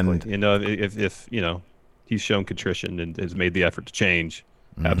 Exactly. And, if he's shown contrition and has made the effort to change,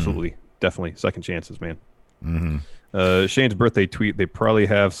 absolutely. Definitely second chances, man. Shane's birthday tweet, they probably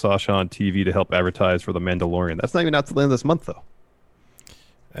have Sasha on TV to help advertise for The Mandalorian. That's not even out to the end of this month, though.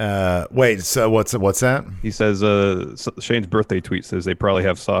 Wait, so what's that? He says, Shane's birthday tweet says they probably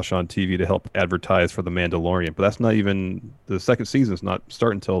have Sasha on TV to help advertise for The Mandalorian, but that's not even, the second season's not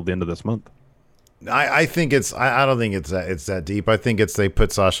starting until the end of this month. I think I don't think it's that deep. I think they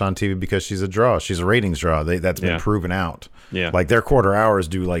put Sasha on TV because she's a draw. She's a ratings draw. That's been proven out. Yeah. Like their quarter hours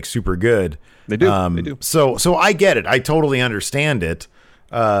do like super good. They do. They do. So I get it. I totally understand it.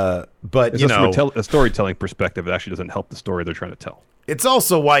 But it's from a storytelling perspective, it actually doesn't help the story they're trying to tell. It's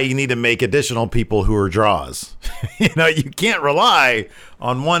also why you need to make additional people who are draws. You can't rely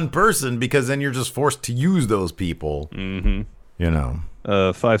on one person because then you're just forced to use those people.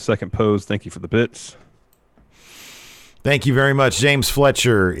 5-second pose. Thank you for the bits. Thank you very much, James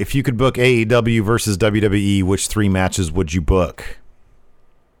Fletcher. If you could book AEW versus WWE, which 3 matches would you book?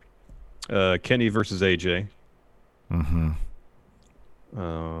 Kenny versus AJ.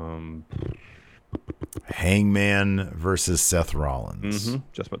 Hangman versus Seth Rollins.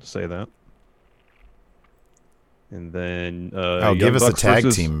 Just about to say that. And then give us a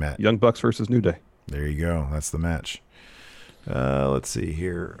tag team match. Young Bucks versus New Day. There you go. That's the match. Let's see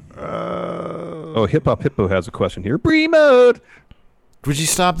here. Hip Hop Hippo has a question here. Bree mode. Would you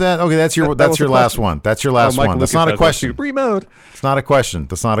stop that? Okay, that's your last one. That's your last one. That's not a question. Bree mode. It's not a question.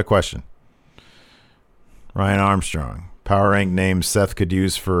 That's not a question. Ryan Armstrong. Power rank names Seth could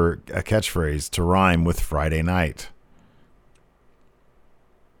use for a catchphrase to rhyme with Friday night.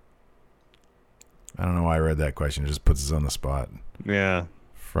 I don't know why I read that question. It just puts us on the spot. Yeah.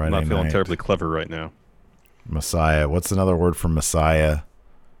 Friday I'm not feeling night. terribly clever right now. Messiah. What's another word for Messiah?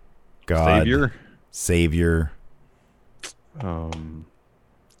 God. Savior. I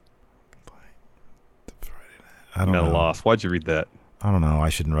don't know. Lost. Why'd you read that? I don't know. I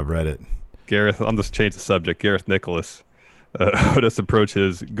shouldn't have read it. Gareth, I'm just changing the subject. Gareth Nicholas. Otis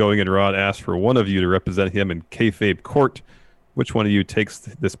approaches going in Raw and asks for one of you to represent him in kayfabe court. Which one of you takes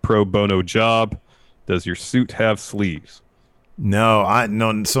this pro bono job? Does your suit have sleeves? No.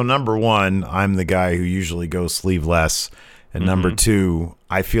 So number one, I'm the guy who usually goes sleeveless, and number two,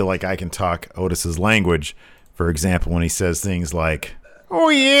 I feel like I can talk Otis's language. For example, when he says things like, "Oh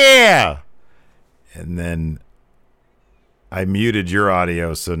yeah," and then I muted your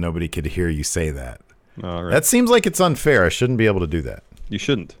audio so nobody could hear you say that. All right. That seems like it's unfair. I shouldn't be able to do that. You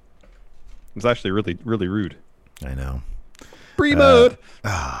shouldn't. It's actually really, really rude. I know. Free mode.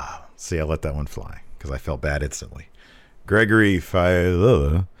 See, I let that one fly because I felt bad instantly. Gregory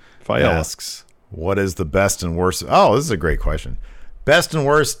Fiala Fiala. asks, what is the best and worst? Oh, this is a great question. Best and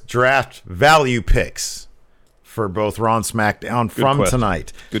worst draft value picks for both Raw and SmackDown from question.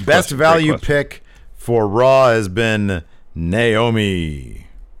 tonight. Good Best question. value Great question. pick for Raw has been Naomi.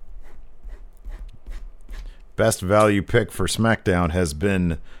 Best value pick for SmackDown has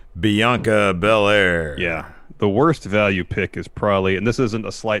been Bianca Belair. Yeah. The worst value pick is probably, and this isn't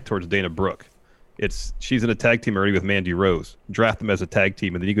a slight towards Dana Brooke. She's in a tag team already with Mandy Rose. Draft them as a tag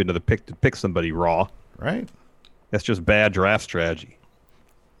team, and then you get another pick to pick somebody Raw. Right. That's just bad draft strategy.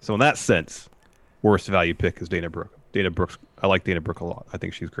 So in that sense, worst value pick is Dana Brooke. I like Dana Brooke a lot. I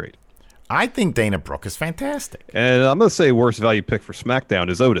think she's great. I think Dana Brooke is fantastic. And I'm going to say worst value pick for SmackDown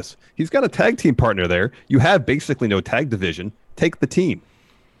is Otis. He's got a tag team partner there. You have basically no tag division. Take the team.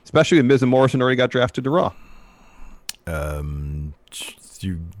 Especially when Miz and Morrison already got drafted to Raw.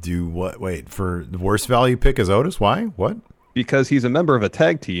 You do what? Wait, for the worst value pick is Otis? Why? What? Because he's a member of a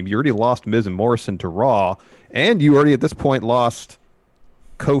tag team. You already lost Miz and Morrison to Raw. And you already at this point lost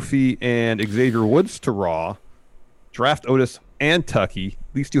Kofi and Xavier Woods to Raw. Draft Otis and Tucky.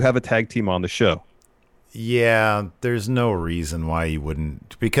 At least you have a tag team on the show. Yeah, there's no reason why you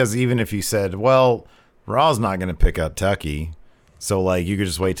wouldn't. Because even if you said, well, Raw's not going to pick up Tucky, so like you could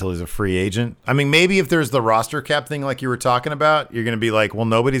just wait till he's a free agent. I mean, maybe if there's the roster cap thing like you were talking about, you're going to be like, well,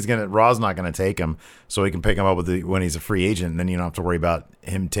 Raw's not going to take him, so he can pick him up when he's a free agent, and then you don't have to worry about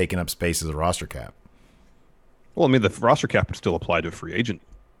him taking up space as a roster cap. Well, I mean, the roster cap would still apply to a free agent.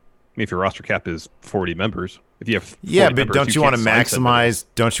 I mean, if your roster cap is 40 members, if you have 40 but members, don't you want to can't sign maximize?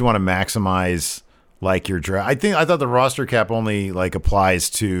 Don't you want to maximize like your draft? I thought the roster cap only like applies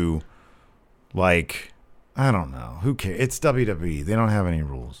to like I don't know who cares. It's WWE. They don't have any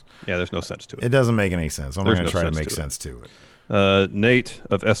rules. Yeah, there's no sense to it. It doesn't make any sense. I'm not going to try to sense make to it. sense to it. Nate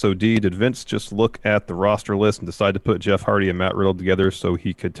of SOD, did Vince just look at the roster list and decide to put Jeff Hardy and Matt Riddle together so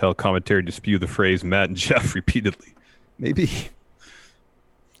he could tell commentary to spew the phrase Matt and Jeff repeatedly? Maybe.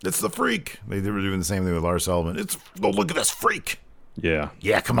 It's the freak. They were doing the same thing with Lars Sullivan. Look at this freak. Yeah.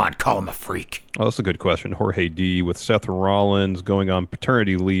 Yeah, come on, call him a freak. Oh, that's a good question. Jorge D. With Seth Rollins going on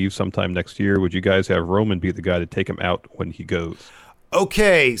paternity leave sometime next year, would you guys have Roman be the guy to take him out when he goes?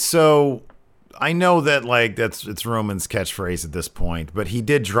 Okay, so I know that like it's Roman's catchphrase at this point, but he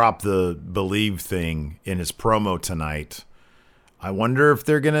did drop the believe thing in his promo tonight. I wonder if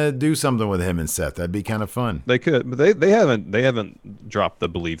they're gonna do something with him and Seth. That'd be kind of fun. They could, but they haven't dropped the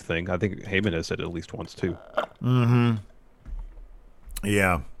believe thing. I think Heyman has said it at least once too. Mm-hmm.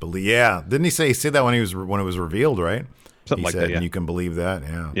 Yeah, yeah. Didn't he say that when it was revealed, right? Something like that. Yeah. And you can believe that.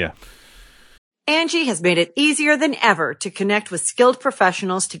 Yeah. Yeah. Angie has made it easier than ever to connect with skilled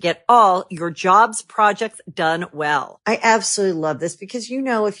professionals to get all your jobs projects done well. I absolutely love this because,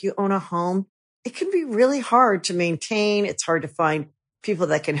 if you own a home, it can be really hard to maintain. It's hard to find people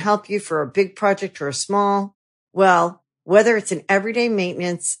that can help you for a big project or a small. Well, whether it's in everyday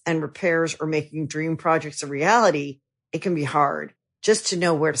maintenance and repairs or making dream projects a reality, it can be hard just to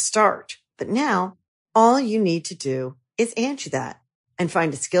know where to start. But now all you need to do is Angie that and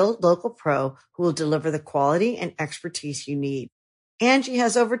find a skilled local pro who will deliver the quality and expertise you need. Angie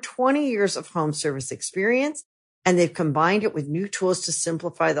has over 20 years of home service experience, and they've combined it with new tools to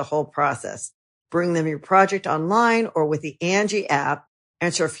simplify the whole process. Bring them your project online or with the Angie app,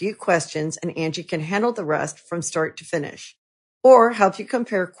 answer a few questions, and Angie can handle the rest from start to finish. Or help you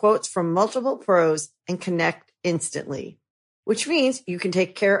compare quotes from multiple pros and connect instantly, which means you can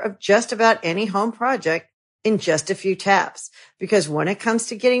take care of just about any home project in just a few taps. Because when it comes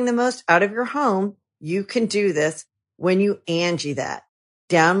to getting the most out of your home, you can do this when you Angie that.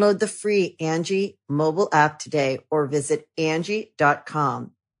 Download the free Angie mobile app today or visit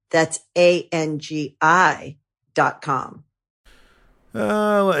Angie.com. That's ANGI.com.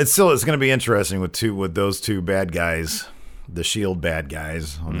 It's going to be interesting with those two bad guys, the Shield bad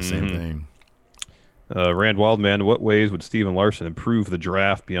guys on the same thing. Rand Wildman, what ways would Steven Larson improve the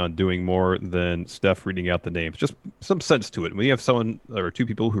draft beyond doing more than Steph reading out the names? Just some sense to it. When you have someone or two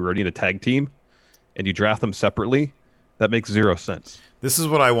people who are already in a tag team and you draft them separately, that makes zero sense. This is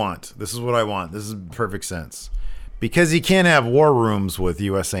what I want. This is perfect sense. Because you can't have war rooms with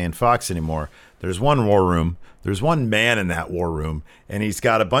USA and Fox anymore. There's one war room. There's one man in that war room, and he's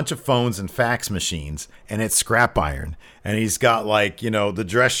got a bunch of phones and fax machines, and it's scrap iron. And he's got the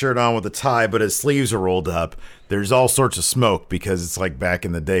dress shirt on with a tie, but his sleeves are rolled up. There's all sorts of smoke because it's like back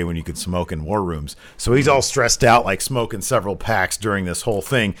in the day when you could smoke in war rooms. So he's all stressed out, like smoking several packs during this whole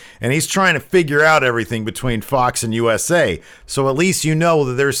thing. And he's trying to figure out everything between Fox and USA. So at least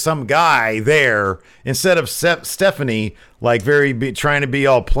that there's some guy there instead of Stephanie like trying to be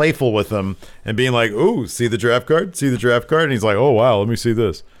all playful with them and being like, "Ooh, see the draft card? See the draft card?" And he's like, "Oh wow, let me see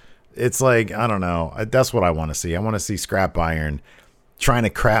this." It's like, I don't know. That's what I want to see. I want to see Scrap Iron trying to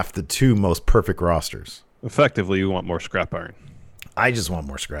craft the two most perfect rosters. Effectively, you want more Scrap Iron. I just want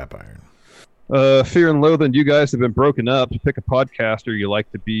more Scrap Iron. Fear and Loathing, you guys have been broken up. Pick a podcaster you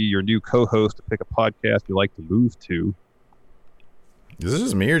like to be your new co-host. Pick a podcast you like to move to. Is this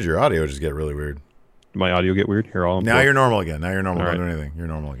just me or did your audio just get really weird? Did my audio get weird? Here, now you're normal again. Now you're normal. All Don't right. do anything. You're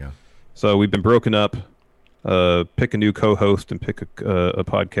normal again. So we've been broken up. Pick a new co-host and pick a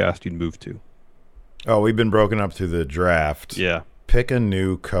podcast you'd move to. Oh, we've been broken up through the draft. Yeah. Pick a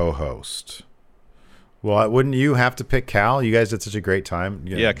new co-host. Well, wouldn't you have to pick Cal? You guys did such a great time.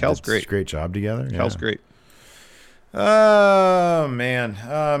 Yeah, Cal's did great. Such a great job together. Cal's great. Oh,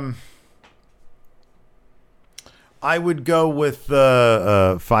 man. I would go with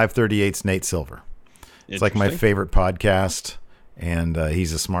 538's Nate Silver. It's like my favorite podcast, and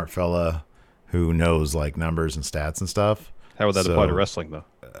he's a smart fella who knows like numbers and stats and stuff. How would that apply to wrestling, though?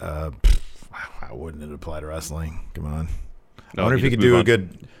 How wouldn't it apply to wrestling? Come on. No, I wonder if he could do a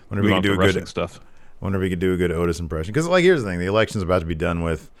good. Wonder if he could do a good stuff. Wonder if he could do a good Otis impression. Because, like, here's the thing: the election's about to be done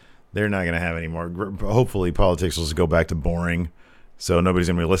with. They're not going to have any more. Hopefully, politics will just go back to boring. So nobody's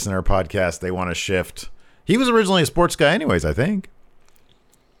going to be listening to our podcast. They want to shift. He was originally a sports guy, anyways. I think.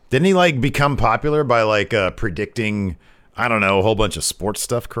 Didn't he like become popular by like predicting? I don't know, a whole bunch of sports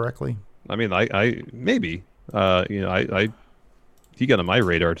stuff correctly. I mean, I maybe. He got on my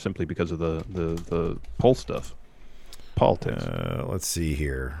radar simply because of the poll stuff, politics. Let's see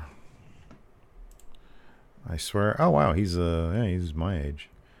here. I swear. Oh wow, he's my age.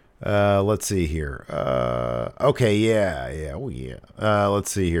 Let's see here. Okay, yeah. Oh yeah.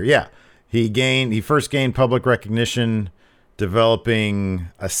 Let's see here. Yeah, he first gained public recognition developing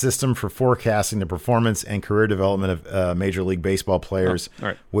a system for forecasting the performance and career development of Major League Baseball players,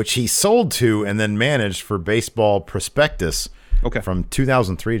 which he sold to and then managed for Baseball Prospectus. Okay. From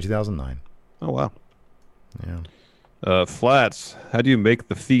 2003 to 2009. Oh wow. Yeah. Flats. How do you make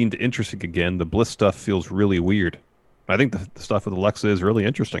the Fiend interesting again? The Bliss stuff feels really weird. I think the stuff with Alexa is really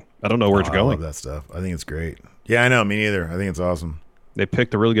interesting. I don't know where it's going. I love that stuff. I think it's great. Yeah, I know. Me neither. I think it's awesome. They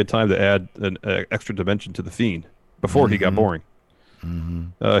picked a really good time to add an extra dimension to the Fiend before he got boring.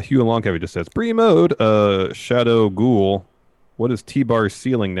 Mm-hmm. Hugh and Longcavity just says pre-mode. Shadow Ghoul. What is T-Bar's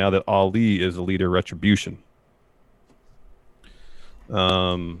ceiling now that Ali is a leader of Retribution?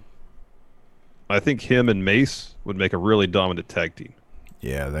 I think him and Mace would make a really dominant tag team.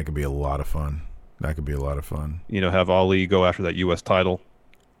 Yeah, that could be a lot of fun. You know, have Ali go after that U.S. title.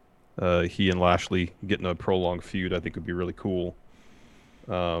 He and Lashley getting a prolonged feud, I think would be really cool.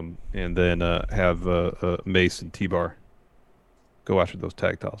 And then have Mace and T-Bar go after those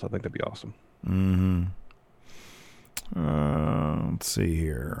tag titles. I think that'd be awesome. Mm-hmm. Let's see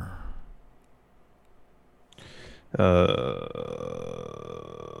here.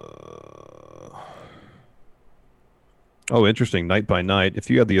 Oh, interesting. Night by Night. If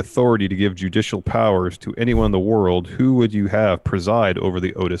you had the authority to give judicial powers to anyone in the world, who would you have preside over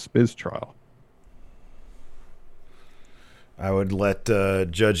the Otis Miz trial? I would let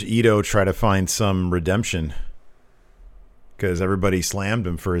Judge Ito try to find some redemption because everybody slammed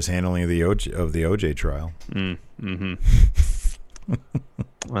him for his handling of the OJ trial. Mm-hmm.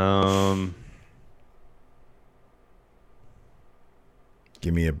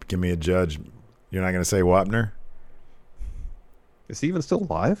 Give me a judge. You're not going to say Wapner? Is he even still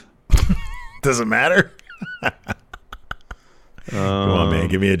alive? Does it matter? Come on, man.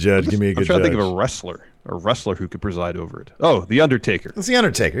 Give me a judge. Give me a good judge. I'm trying to think of a wrestler who could preside over it. Oh, The Undertaker. It's The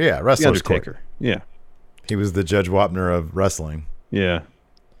Undertaker, yeah. Wrestler's The Undertaker, yeah. He was the Judge Wapner of wrestling. Yeah.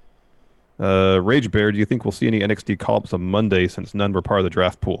 Rage Bear, do you think we'll see any NXT call-ups on Monday since none were part of the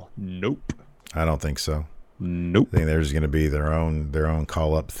draft pool? Nope. I don't think so. Nope. I think there's going to be their own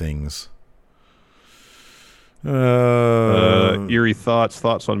call-up things. Eerie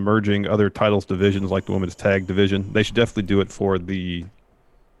thoughts on merging other titles divisions like the women's tag division. They should definitely do it for the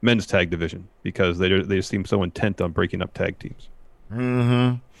men's tag division because they just seem so intent on breaking up tag teams.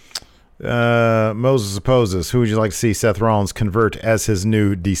 Mm-hmm. Moses opposes. Who would you like to see Seth Rollins convert as his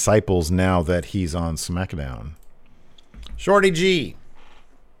new disciples now that he's on SmackDown? Shorty G.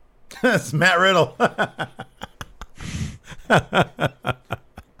 That's Matt Riddle.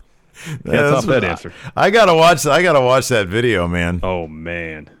 Can't top that answer. I gotta watch that video, man. Oh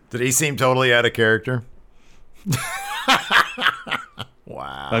man, did he seem totally out of character?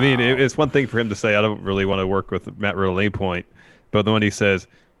 Wow. I mean, it's one thing for him to say, "I don't really want to work with Matt Riddle at any point," but then when he says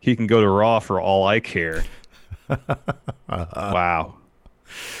he can go to Raw for all I care, wow.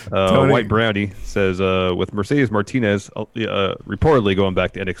 White Brownie says, with Mercedes Martinez reportedly going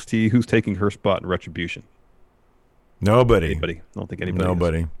back to NXT, who's taking her spot in Retribution? Nobody. I don't think anybody.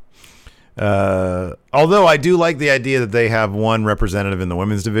 Nobody. Although I do like the idea that they have one representative in the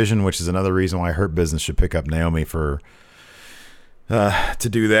women's division, which is another reason why Hurt Business should pick up Naomi to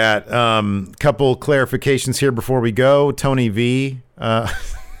do that. Couple clarifications here before we go. Tony V.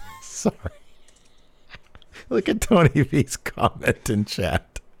 Sorry. Look at Tony V's comment in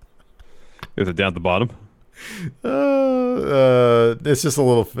chat. Is it down at the bottom? It's just a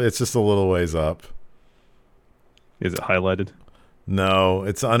little ways up. Is it highlighted? No,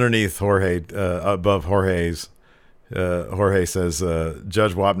 it's underneath Jorge, above Jorge's. Jorge says,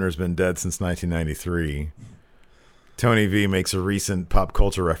 Judge Wapner's been dead since 1993. Tony V makes a recent pop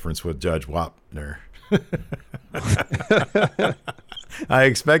culture reference with Judge Wapner. I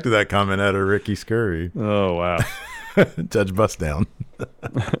expected that comment out of Ricky Scurry. Oh, wow. Judge Bustdown.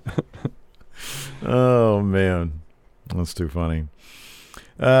 Oh, man. That's too funny.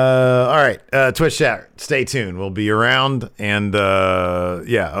 All right. Twitch chat. Stay tuned. We'll be around. And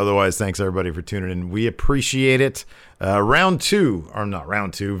otherwise, thanks everybody for tuning in. We appreciate it. Video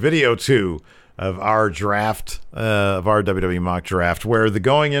 2 of our draft, of our WWE mock draft, where the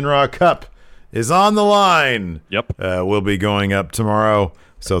Going In Raw Cup is on the line. Yep. We'll be going up tomorrow.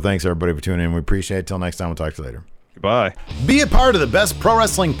 So thanks everybody for tuning in. We appreciate it. Till next time, we'll talk to you later. Goodbye. Be a part of the best pro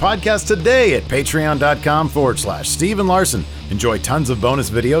wrestling podcast today at patreon.com/Steven Larson. Enjoy tons of bonus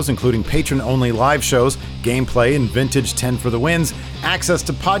videos, including patron-only live shows, gameplay, and vintage 10 for the wins, access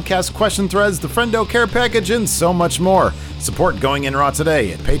to podcast question threads, the Friendo Care Package, and so much more. Support Going In Raw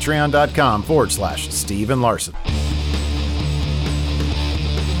today at patreon.com/Steven Larson.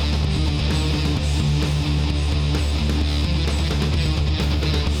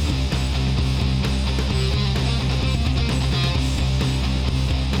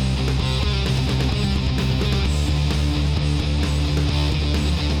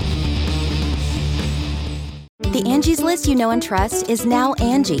 The Angie's List you know and trust is now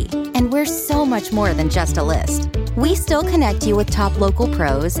Angie, and we're so much more than just a list. We still connect you with top local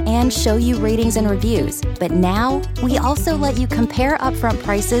pros and show you ratings and reviews, but now we also let you compare upfront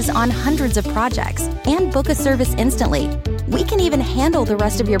prices on hundreds of projects and book a service instantly. We can even handle the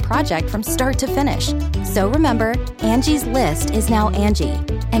rest of your project from start to finish. So remember, Angie's List is now Angie,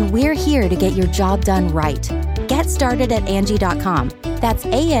 and we're here to get your job done right. Get started at Angie.com. That's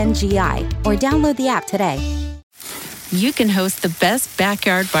ANGI, or download the app today. You can host the best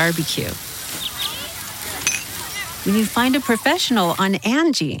backyard barbecue when you find a professional on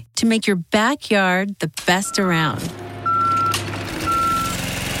Angie to make your backyard the best around.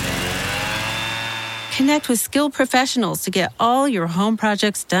 Connect with skilled professionals to get all your home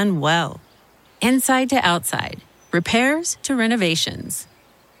projects done well. Inside to outside, repairs to renovations.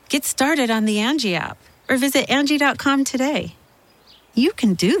 Get started on the Angie app or visit Angie.com today. You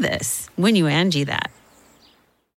can do this when you Angie that.